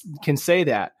can say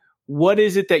that. What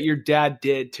is it that your dad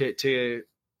did to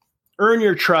earn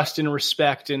your trust and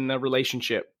respect in the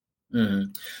relationship?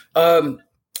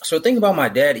 So think about my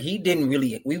dad. He didn't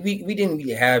really, we didn't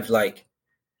really have like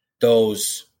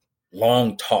those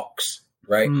long talks,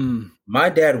 right? My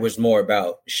dad was more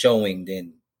about showing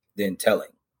than telling,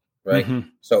 right?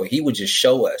 So he would just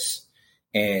show us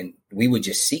and we would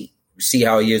just see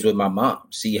how he is with my mom,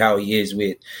 see how he is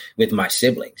with my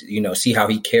siblings, see how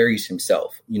he carries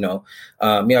himself,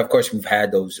 of course we've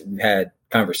had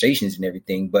conversations and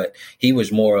everything, but he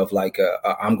was more of like,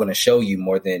 I'm going to show you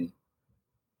more than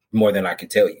I can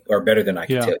tell you, or better than I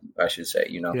can tell you, I should say,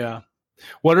 Yeah.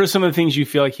 What are some of the things you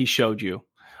feel like he showed you?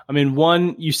 I mean,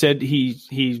 one, you said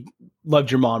he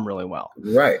loved your mom really well.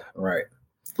 Right.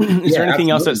 Is there anything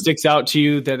else that sticks out to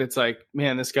you that it's like,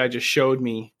 man, this guy just showed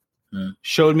me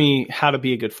how to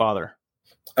be a good father?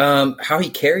 How he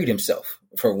carried himself,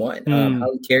 for one,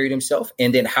 how he carried himself,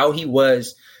 and then how he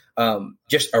was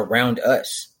just around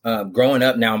us. Growing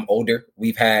up, now I'm older.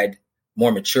 We've had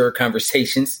more mature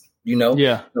conversations.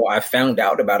 So I found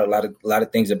out about a lot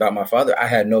of things about my father I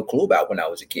had no clue about when I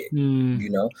was a kid.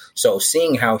 So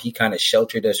seeing how he kind of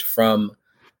sheltered us from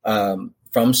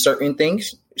certain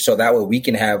things, so that way we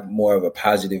can have more of a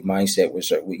positive mindset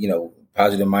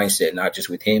positive mindset, not just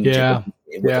with him,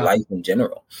 with life in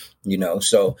general.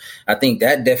 So I think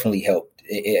that definitely helped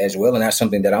as well, and that's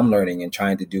something that I'm learning and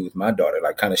trying to do with my daughter,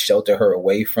 like kind of shelter her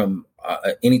away from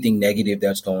anything negative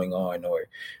that's going on,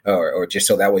 or just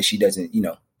so that way she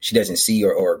doesn't see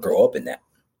or grow up in that.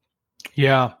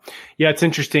 Yeah. It's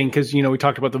interesting because, we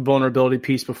talked about the vulnerability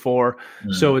piece before.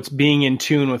 So it's being in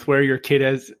tune with where your kid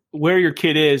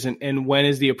is and when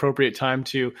is the appropriate time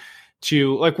to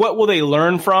like, what will they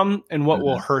learn from and what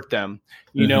will hurt them,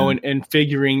 and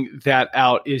figuring that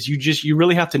out is you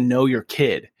really have to know your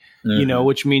kid,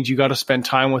 which means you got to spend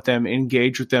time with them,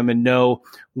 engage with them, and know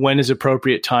when is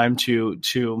appropriate time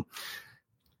to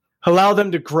allow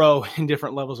them to grow in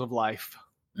different levels of life.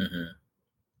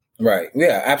 Right.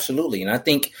 Yeah, absolutely. And I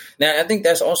think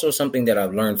that's also something that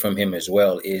I've learned from him as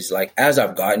well, is like, as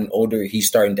I've gotten older, he's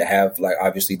starting to have like,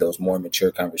 obviously those more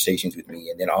mature conversations with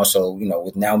me. And then also,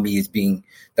 with now me as being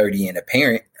 30 and a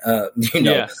parent,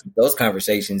 those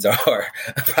conversations are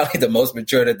probably the most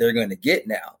mature that they're going to get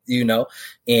now,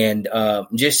 and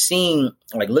just seeing,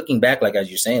 like, looking back, like, as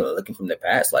you're saying, looking from the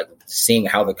past, like seeing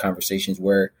how the conversations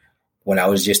were when I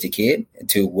was just a kid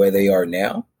to where they are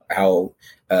now, how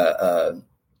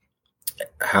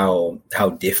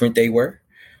different they were,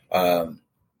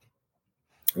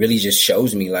 really just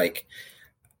shows me, like,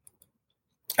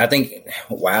 I think,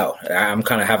 wow, I'm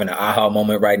kind of having an aha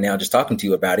moment right now just talking to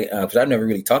you about it, because I've never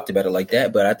really talked about it like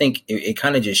that. But I think it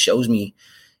kind of just shows me,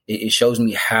 it shows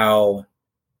me how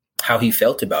he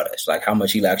felt about us, like how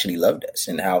much he actually loved us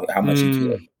and how much he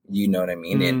cared, you know what I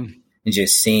mean? And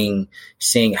just seeing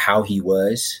how he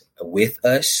was with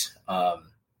us.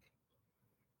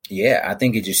 I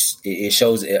think it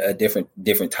shows a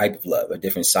different type of love, a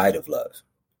different side of love.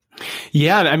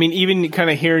 Yeah. I mean, even kind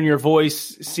of hearing your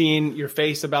voice, seeing your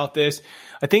face about this,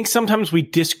 I think sometimes we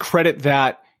discredit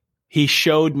that he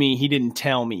showed me, he didn't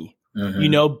tell me,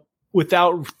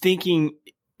 without thinking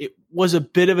it was a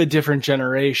bit of a different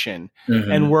generation,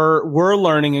 and we're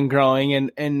learning and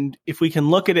growing. And if we can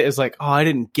look at it as like, oh, I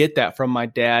didn't get that from my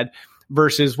dad,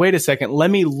 versus, wait a second,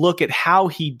 let me look at how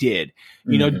he did,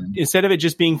 instead of it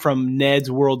just being from Ned's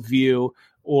worldview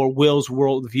or Will's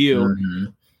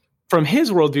worldview, from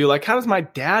his worldview, like, how does my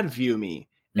dad view me?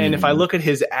 And if I look at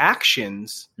his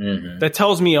actions, that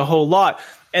tells me a whole lot.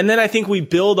 And then I think we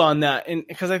build on that. And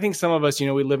because I think some of us,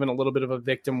 we live in a little bit of a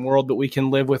victim world, but we can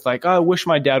live with like, oh, I wish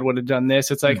my dad would have done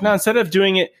this. It's like, no, instead of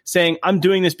doing it, saying I'm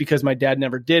doing this because my dad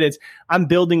never did it, I'm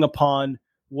building upon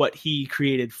what he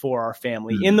created for our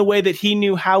family in the way that he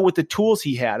knew how, with the tools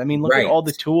he had. I mean, look at all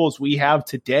the tools we have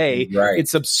today.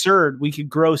 It's absurd. We could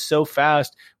grow so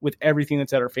fast with everything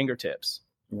that's at our fingertips.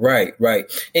 Right.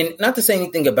 And not to say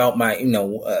anything about my,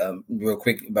 real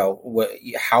quick about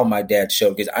how my dad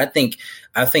showed, because I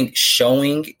think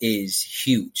showing is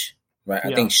huge. Right.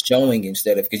 I think showing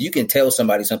because you can tell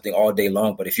somebody something all day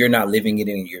long, but if you're not living it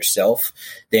in yourself,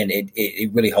 then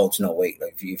it really holds no weight.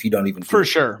 Like if you don't even for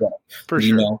sure.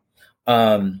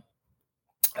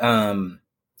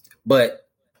 But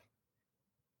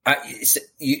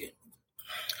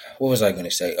what was I going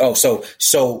to say? Oh,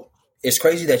 so it's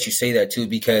crazy that you say that too,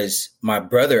 because my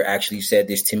brother actually said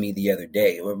this to me the other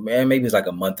day, or maybe it was like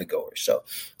a month ago or so.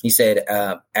 He said,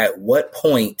 at what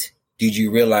point did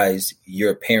you realize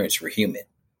your parents were human?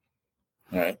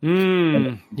 Right.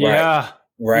 Yeah.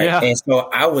 Right. Yeah. And so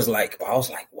I was like,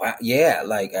 wow. Yeah.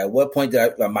 Like, at what point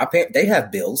did my parents, they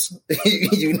have bills,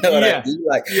 you know what I mean?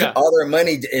 Like, all their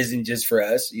money isn't just for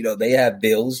us. You know, they have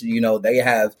bills, you know, they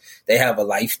have a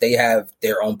life, they have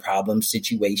their own problems,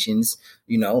 situations,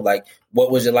 you know, like,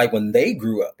 what was it like when they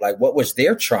grew up? Like, what was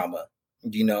their trauma?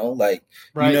 You know, like,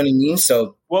 you know what I mean?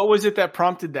 So what was it that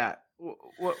prompted that?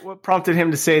 What prompted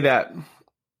him to say that?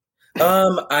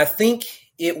 I think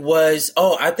it was,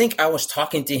 I think I was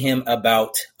talking to him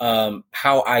about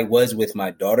how I was with my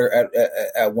daughter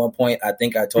at one point. I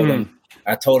think I told him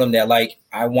that like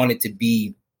I wanted to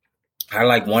be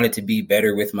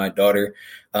better with my daughter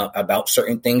about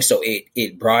certain things. So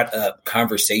it brought up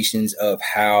conversations of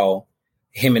how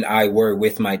him and I were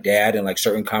with my dad, and like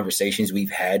certain conversations we've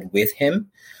had with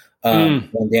him. And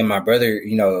then my brother,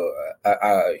 you know,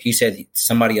 he said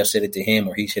somebody else said it to him,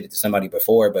 or he said it to somebody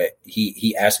before, but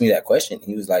he asked me that question.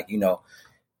 He was like, you know,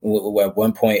 at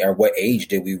one point, or what age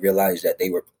did we realize that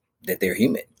they're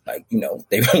human? Like, you know,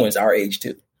 they was our age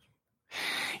too.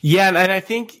 Yeah. And I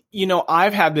think, you know,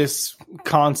 I've had this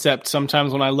concept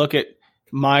sometimes when I look at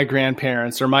my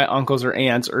grandparents or my uncles or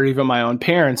aunts, or even my own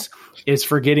parents, is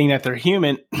forgetting that they're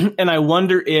human. And I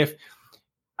wonder if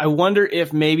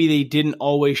maybe they didn't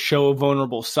always show a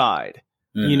vulnerable side,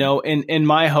 you know, and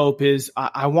my hope is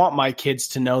I want my kids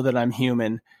to know that I'm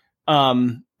human,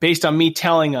 based on me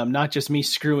telling them, not just me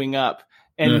screwing up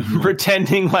and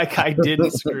pretending like I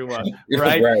didn't screw up.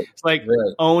 Right. It's like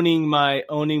owning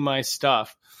my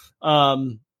stuff.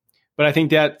 But I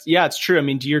think that, it's true. I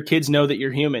mean, do your kids know that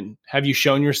you're human? Have you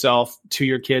shown yourself to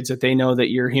your kids that they know that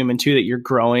you're human too, that you're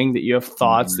growing, that you have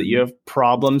thoughts, that you have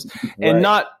problems, and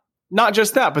not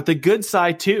just that, but the good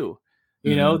side too,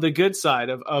 you know, the good side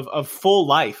of full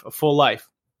life,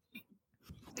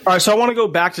 All right. So I want to go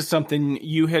back to something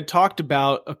you had talked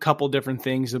about, a couple different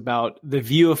things about the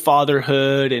view of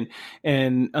fatherhood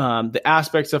and the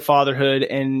aspects of fatherhood.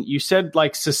 And you said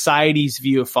like society's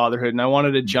view of fatherhood. And I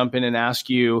wanted to jump in and ask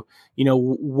you, you know,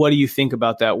 what do you think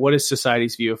about that? What is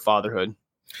society's view of fatherhood?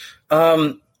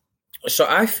 So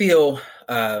I feel,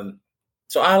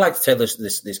 so I like to tell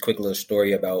this quick little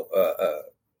story about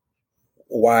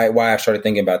why I started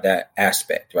thinking about that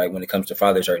aspect, right? When it comes to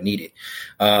fathers are needed.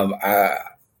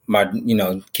 My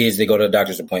kids, they go to a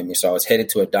doctor's appointment. So I was headed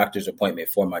to a doctor's appointment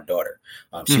for my daughter.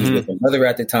 She was with her mother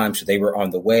at the time, so they were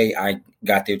on the way. I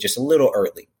got there just a little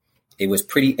early. It was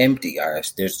pretty empty.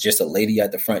 There's just a lady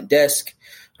at the front desk.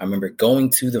 I remember going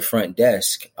to the front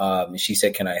desk, and she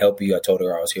said, "Can I help you?" I told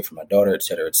her I was here for my daughter, et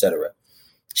cetera, et cetera.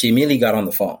 She immediately got on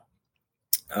the phone.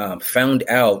 Found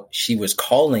out she was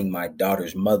calling my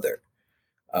daughter's mother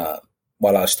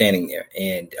while I was standing there.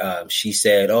 And she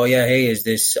said, "Oh, yeah, hey, is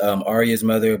this Arya's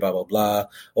mother, blah, blah, blah.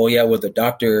 Oh, yeah, well, the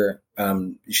doctor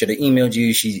should have emailed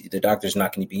you. The doctor's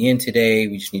not going to be in today.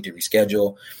 We just need to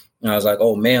reschedule." And I was like,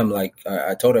 "Oh, ma'am," like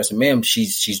I told her, I said, "Ma'am,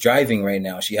 she's driving right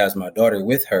now. She has my daughter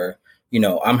with her. You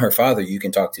know, I'm her father. You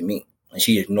can talk to me." And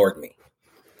she ignored me.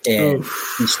 And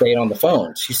she stayed on the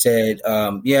phone. She said,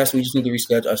 "Yes, we just need to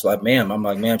reschedule." I was like,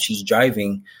 ma'am, she's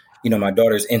driving. You know, my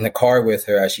daughter's in the car with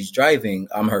her as she's driving.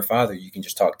 I'm her father. You can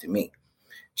just talk to me.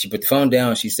 She put the phone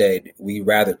down. She said, "We'd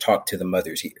rather talk to the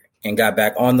mothers here," and got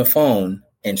back on the phone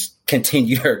and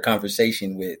continued her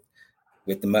conversation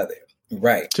with the mother.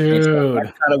 Right. Dude. So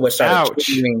that's kind of what started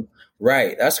triggering.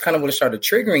 Right. That's kind of what started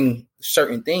triggering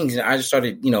certain things. And I just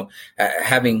started,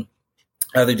 having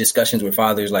other discussions with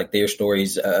fathers, like their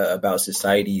stories about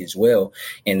society as well.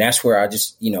 And that's where I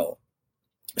just,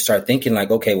 start thinking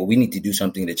like, okay, well, we need to do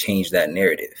something to change that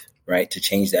narrative, right? To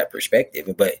change that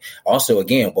perspective. But also,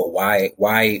 again, but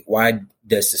why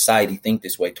does society think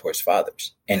this way towards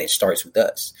fathers? And it starts with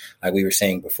us. Like we were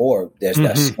saying before, there's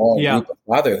that small group of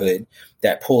fatherhood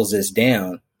that pulls us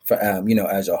down for,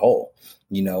 as a whole,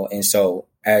 and so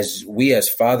as we as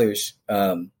fathers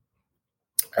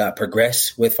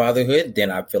progress with fatherhood,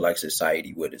 then I feel like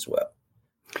society would as well.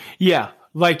 Yeah.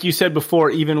 Like you said before,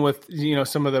 even with,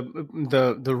 some of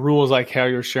the rules, like how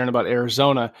you're sharing about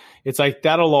Arizona, it's like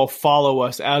that'll all follow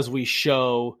us as we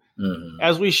show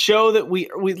that we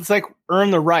it's like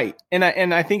earn the right. And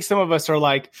I think some of us are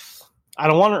like, I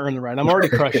don't want to earn the right. I'm already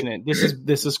crushing it.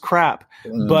 This is crap.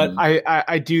 But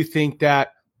I do think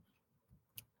that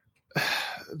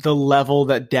the level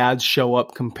that dads show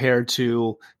up compared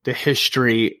to the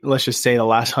history, let's just say the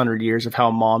last 100 years of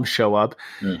how moms show up.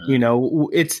 You know,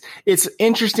 it's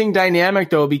interesting dynamic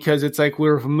though, because it's like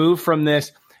we're moved from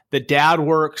this, the dad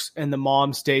works and the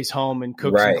mom stays home and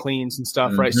cooks and cleans and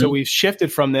stuff. Right. So we've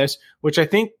shifted from this, which I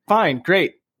think fine,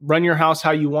 great. Run your house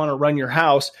how you want to run your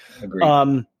house.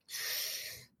 Agreed.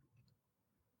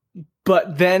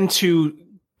 But then to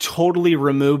totally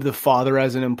remove the father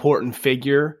as an important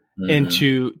figure and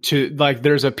to like,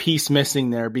 there's a piece missing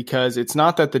there, because it's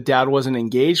not that the dad wasn't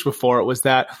engaged before. It was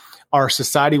that our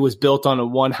society was built on a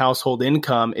one household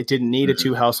income. It didn't need a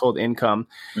two household income.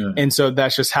 And so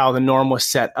that's just how the norm was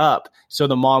set up. So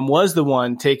the mom was the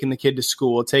one taking the kid to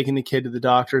school, taking the kid to the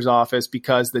doctor's office,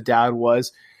 because the dad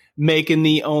was making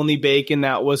the only bacon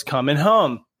that was coming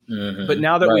home. But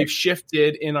now that we've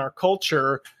shifted in our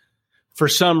culture, for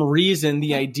some reason,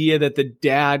 the idea that the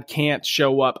dad can't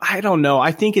show up, I don't know.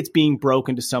 I think it's being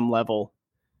broken to some level,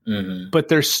 but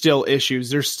there's still issues.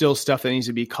 There's still stuff that needs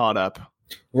to be caught up.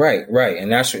 Right.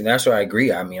 And that's where I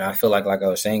agree. I mean, I feel like I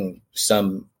was saying,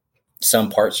 some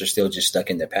parts are still just stuck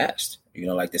in the past, you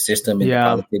know, like the system and the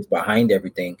politics behind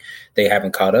everything. They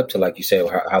haven't caught up to, like you said,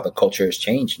 how the culture has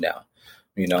changed now,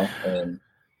 you know. And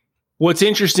what's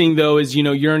interesting though is, you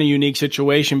know, you're in a unique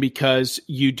situation because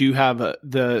you do have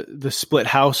the split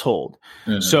household.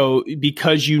 So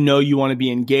because you know you want to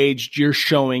be engaged, you're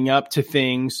showing up to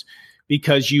things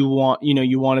because you want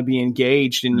to be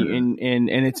engaged, and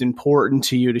and it's important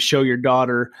to you to show your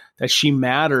daughter that she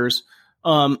matters.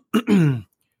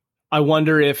 I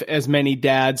wonder if as many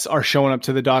dads are showing up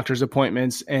to the doctor's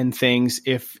appointments and things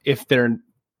if they're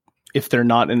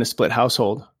not in a split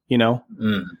household, you know.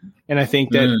 And I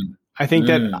think that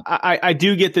I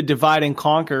do get the divide and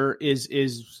conquer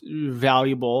is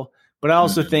valuable, but I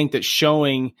also think that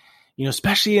showing, you know,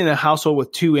 especially in a household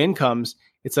with two incomes,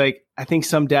 it's like, I think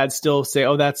some dads still say,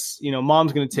 oh, that's, you know,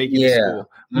 mom's going to take you to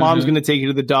school. Mom's going to take you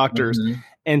to the doctors.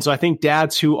 And so I think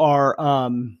dads who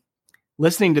are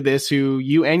listening to this, who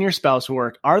you and your spouse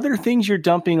work, are there things you're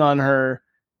dumping on her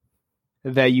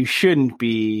that you shouldn't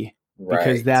be,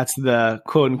 because that's the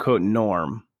quote unquote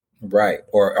norm? Right.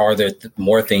 Or are there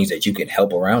more things that you can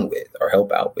help around with or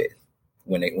help out with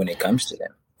when it comes to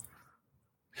them?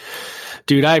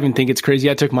 Dude, I even think it's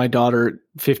crazy. I took my daughter,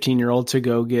 15-year-old, to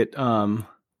go get, we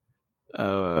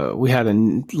had a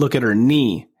look at her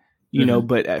knee, you know,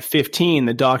 but at 15,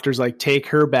 the doctor's like, take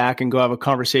her back and go have a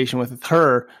conversation with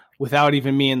her without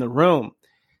even me in the room,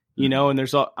 you know, and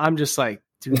I'm just like,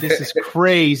 dude, this is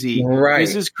crazy.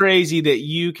 This is crazy that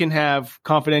you can have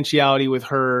confidentiality with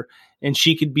her and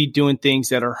she could be doing things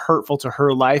that are hurtful to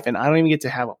her life, and I don't even get to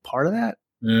have a part of that.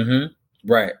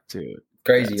 Right. Dude.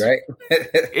 Crazy, right?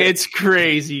 It's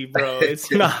crazy, bro.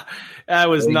 It's not, I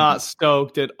was not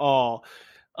stoked at all.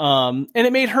 And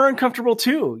it made her uncomfortable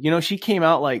too. You know, she came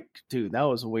out like, dude, that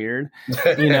was weird,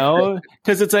 you know,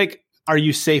 because it's like, are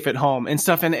you safe at home and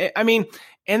stuff? And I mean,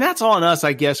 and that's on us,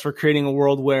 I guess, for creating a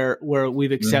world where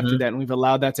we've accepted that and we've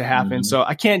allowed that to happen. So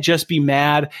I can't just be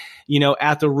mad, you know,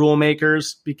 at the rule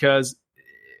makers, because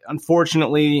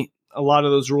unfortunately, a lot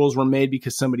of those rules were made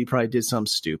because somebody probably did something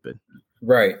stupid.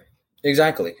 Right.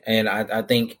 Exactly. And I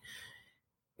think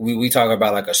we talk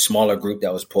about like a smaller group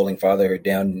that was pulling fatherhood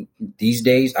down these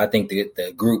days. I think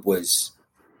the group was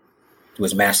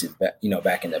massive, you know,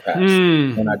 back in the past.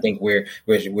 And I think we're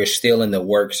still in the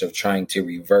works of trying to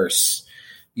reverse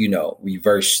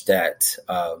that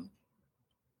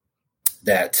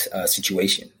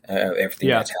situation, everything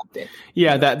that's happened.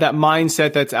 Yeah. That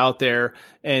mindset that's out there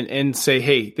and say,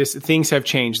 hey, things have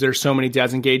changed. There's so many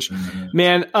dads engaged,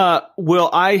 man. Will,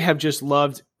 I have just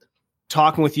loved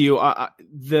talking with you.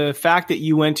 The fact that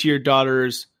you went to your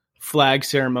daughter's flag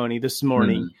ceremony this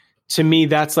morning, to me,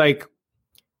 that's like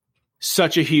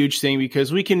such a huge thing,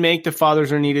 because we can make the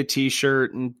Fathers Are Needed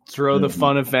t-shirt and throw the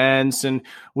fun events, and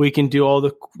we can do all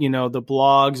the, you know, the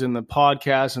blogs and the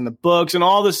podcasts and the books and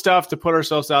all the stuff to put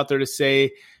ourselves out there to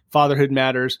say fatherhood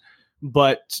matters.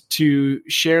 But to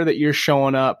share that you're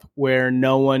showing up where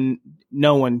nobody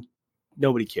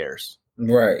cares.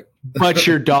 Right. But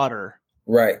your daughter.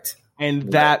 Right.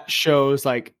 And that shows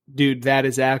like, dude, that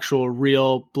is actual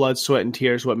real blood, sweat, and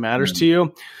tears what matters to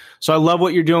you. So I love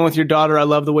what you're doing with your daughter. I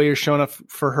love the way you're showing up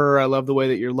for her. I love the way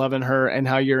that you're loving her and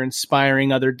how you're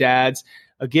inspiring other dads.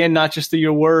 Again, not just through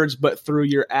your words, but through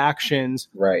your actions,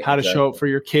 how to show up for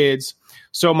your kids.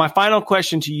 So my final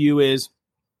question to you is,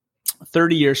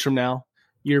 30 years from now,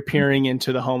 you're peering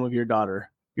into the home of your daughter.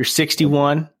 You're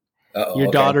 61.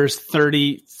 Your daughter's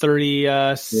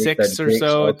 36 or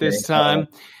so at this time.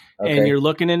 And you're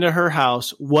looking into her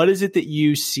house. What is it that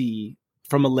you see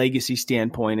from a legacy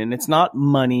standpoint? And it's not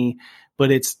money,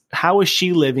 but it's how is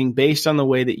she living based on the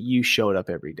way that you showed up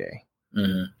every day?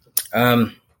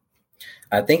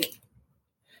 I think,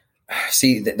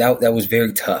 that was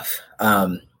very tough.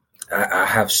 I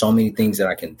have so many things that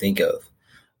I can think of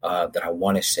that I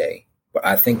want to say, but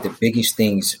I think the biggest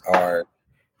things are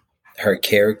her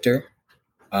character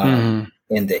and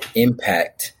the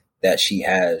impact that she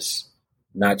has,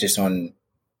 not just on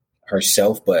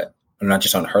herself, but not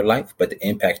just on her life, but the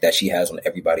impact that she has on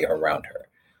everybody around her.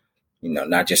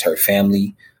 Not just her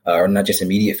family, or not just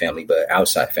immediate family, but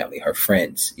outside family, her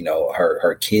friends,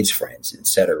 her kids' friends,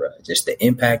 etc. Just the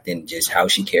impact and just how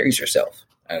she carries herself.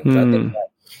 I think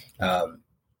that,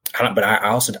 but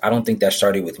I don't think that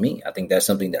started with me. I think that's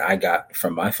something that I got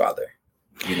from my father.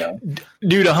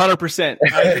 Dude, 100%.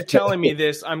 You're telling me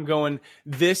this, I'm going,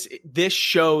 this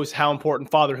shows how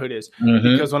important fatherhood is.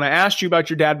 Because when I asked you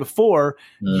about your dad before,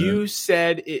 you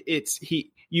said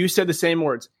you said the same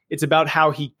words. It's about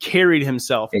how he carried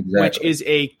himself, which is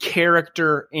a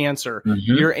character answer.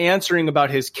 You're answering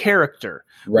about his character,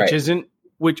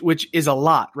 which is a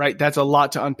lot, right? That's a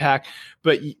lot to unpack.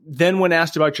 But then when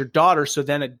asked about your daughter, so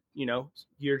then,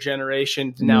 your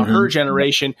generation, now her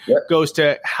generation goes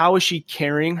to how is she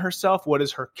carrying herself? What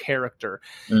is her character?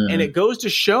 And it goes to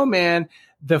show, man,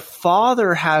 the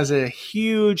father has a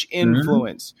huge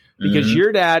influence because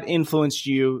your dad influenced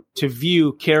you to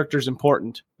view characters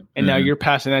important. And now you're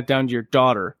passing that down to your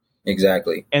daughter.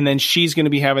 Exactly. And then she's going to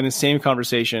be having the same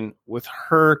conversation with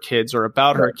her kids or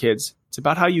about her kids. It's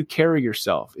about how you carry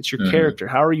yourself. It's your character.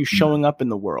 How are you showing up in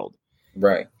the world?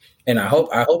 Right. And I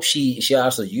hope she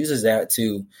also uses that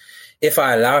to, if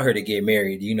I allow her to get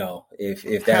married,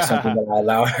 if that's something that I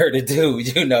allow her to do,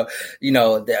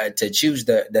 to choose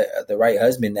the right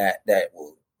husband that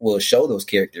will show those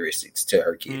characteristics to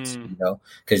her kids,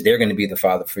 because they're going to be the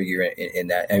father figure in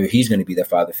that, and he's going to be the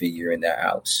father figure in that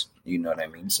house. You know what I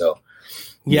mean? So,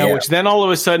 yeah, which then all of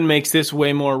a sudden makes this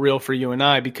way more real for you and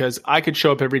I, because I could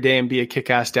show up every day and be a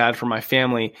kick-ass dad for my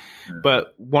family.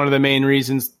 But one of the main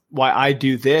reasons why I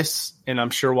do this, and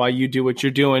I'm sure why you do what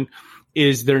you're doing,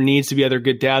 is there needs to be other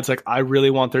good dads. Like, I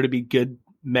really want there to be good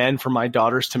men for my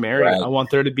daughters to marry. I want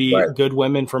there to be good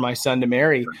women for my son to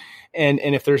marry. And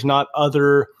if there's not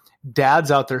other dads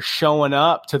out there showing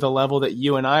up to the level that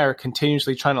you and I are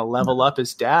continuously trying to level up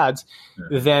as dads,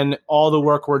 then all the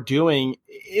work we're doing,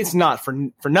 it's not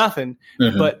for nothing.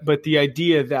 But the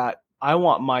idea that I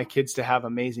want my kids to have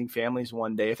amazing families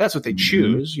one day, if that's what they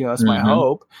choose, that's my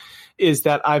hope, is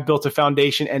that I've built a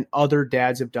foundation and other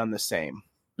dads have done the same.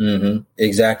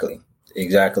 Exactly.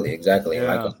 Yeah.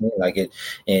 Like it,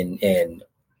 and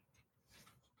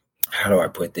how do I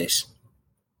put this?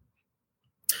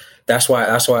 That's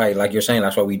why, like you're saying,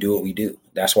 that's why we do what we do.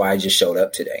 That's why I just showed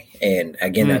up today. And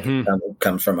again, that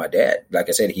comes from my dad. Like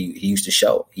I said, he used to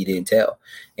show, he didn't tell.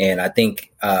 And I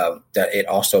think that it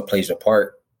also plays a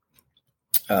part,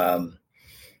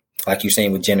 like you're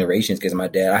saying, with generations, because my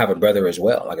dad, I have a brother as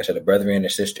well. Like I said, a brother and a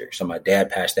sister. So my dad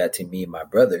passed that to me and my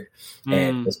brother.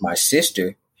 And with my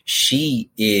sister, she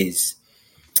is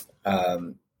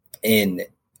in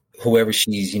whoever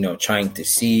she's, trying to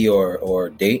see or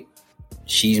date.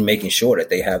 She's making sure that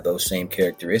they have those same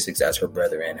characteristics as her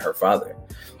brother and her father,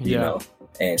 you know?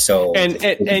 And so,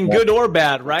 and good or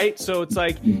bad, right? So it's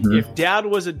like, if dad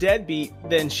was a deadbeat,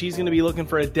 then she's going to be looking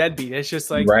for a deadbeat. It's just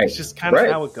like, it's just kind of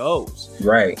how it goes.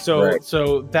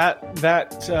 So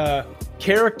that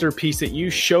character piece that you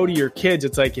show to your kids,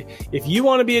 it's like, if you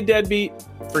want to be a deadbeat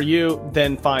for you,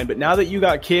 then fine. But now that you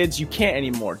got kids, you can't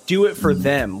anymore. Do it for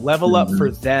them, level up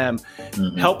for them,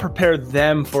 help prepare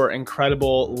them for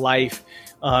incredible life.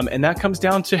 And that comes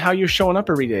down to how you're showing up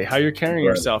every day, how you're carrying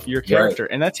yourself, your character.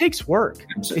 And that takes work.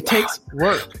 It takes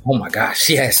work. Oh my gosh.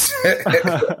 Yes.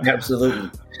 Absolutely.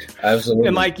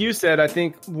 And like you said, I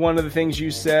think one of the things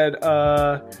you said,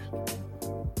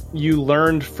 you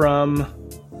learned from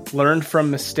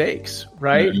mistakes,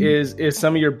 right? Is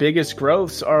some of your biggest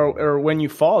growths are when you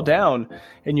fall down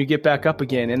and you get back up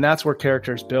again. And that's where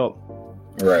character is built.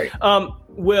 Right.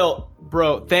 Will,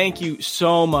 bro, thank you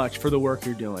so much for the work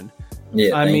you're doing.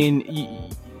 Yeah, I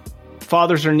mean,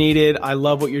 fathers are needed. I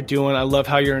love what you're doing. I love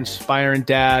how you're inspiring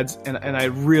dads. And I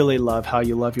really love how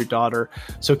you love your daughter.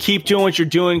 So keep doing what you're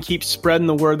doing. Keep spreading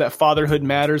the word that fatherhood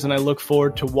matters. And I look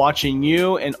forward to watching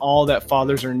you and all that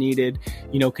fathers are needed,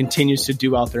 continues to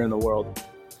do out there in the world.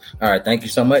 All right. Thank you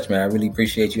so much, man. I really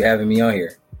appreciate you having me on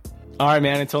here. All right,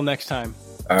 man. Until next time.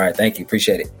 All right. Thank you.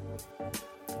 Appreciate it.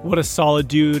 What a solid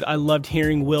dude. I loved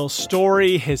hearing Will's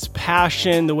story, his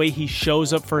passion, the way he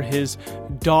shows up for his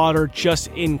daughter. Just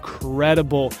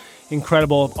incredible.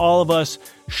 If all of us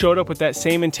showed up with that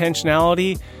same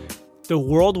intentionality, the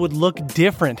world would look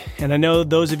different. And I know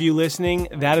those of you listening,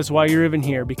 that is why you're even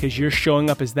here, because you're showing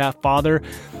up as that father.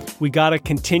 We got to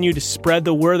continue to spread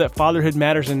the word that fatherhood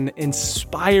matters and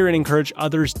inspire and encourage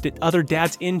other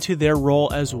dads into their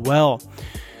role as well.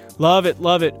 Love it.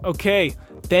 Love it. Okay.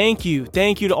 Thank you.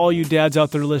 Thank you to all you dads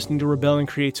out there listening to Rebellion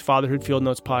Creates Fatherhood Field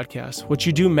Notes podcast. What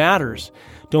you do matters.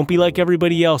 Don't be like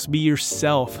everybody else. Be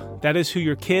yourself. That is who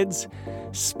your kids,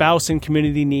 spouse, and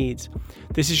community needs.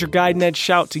 This is your guide, Ned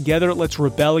Shout. Together, let's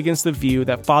rebel against the view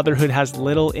that fatherhood has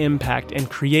little impact and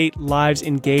create lives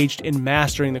engaged in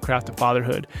mastering the craft of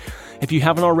fatherhood. If you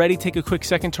haven't already, take a quick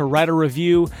second to write a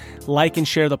review, like and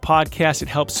share the podcast. It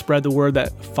helps spread the word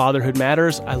that fatherhood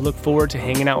matters. I look forward to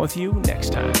hanging out with you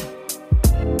next time.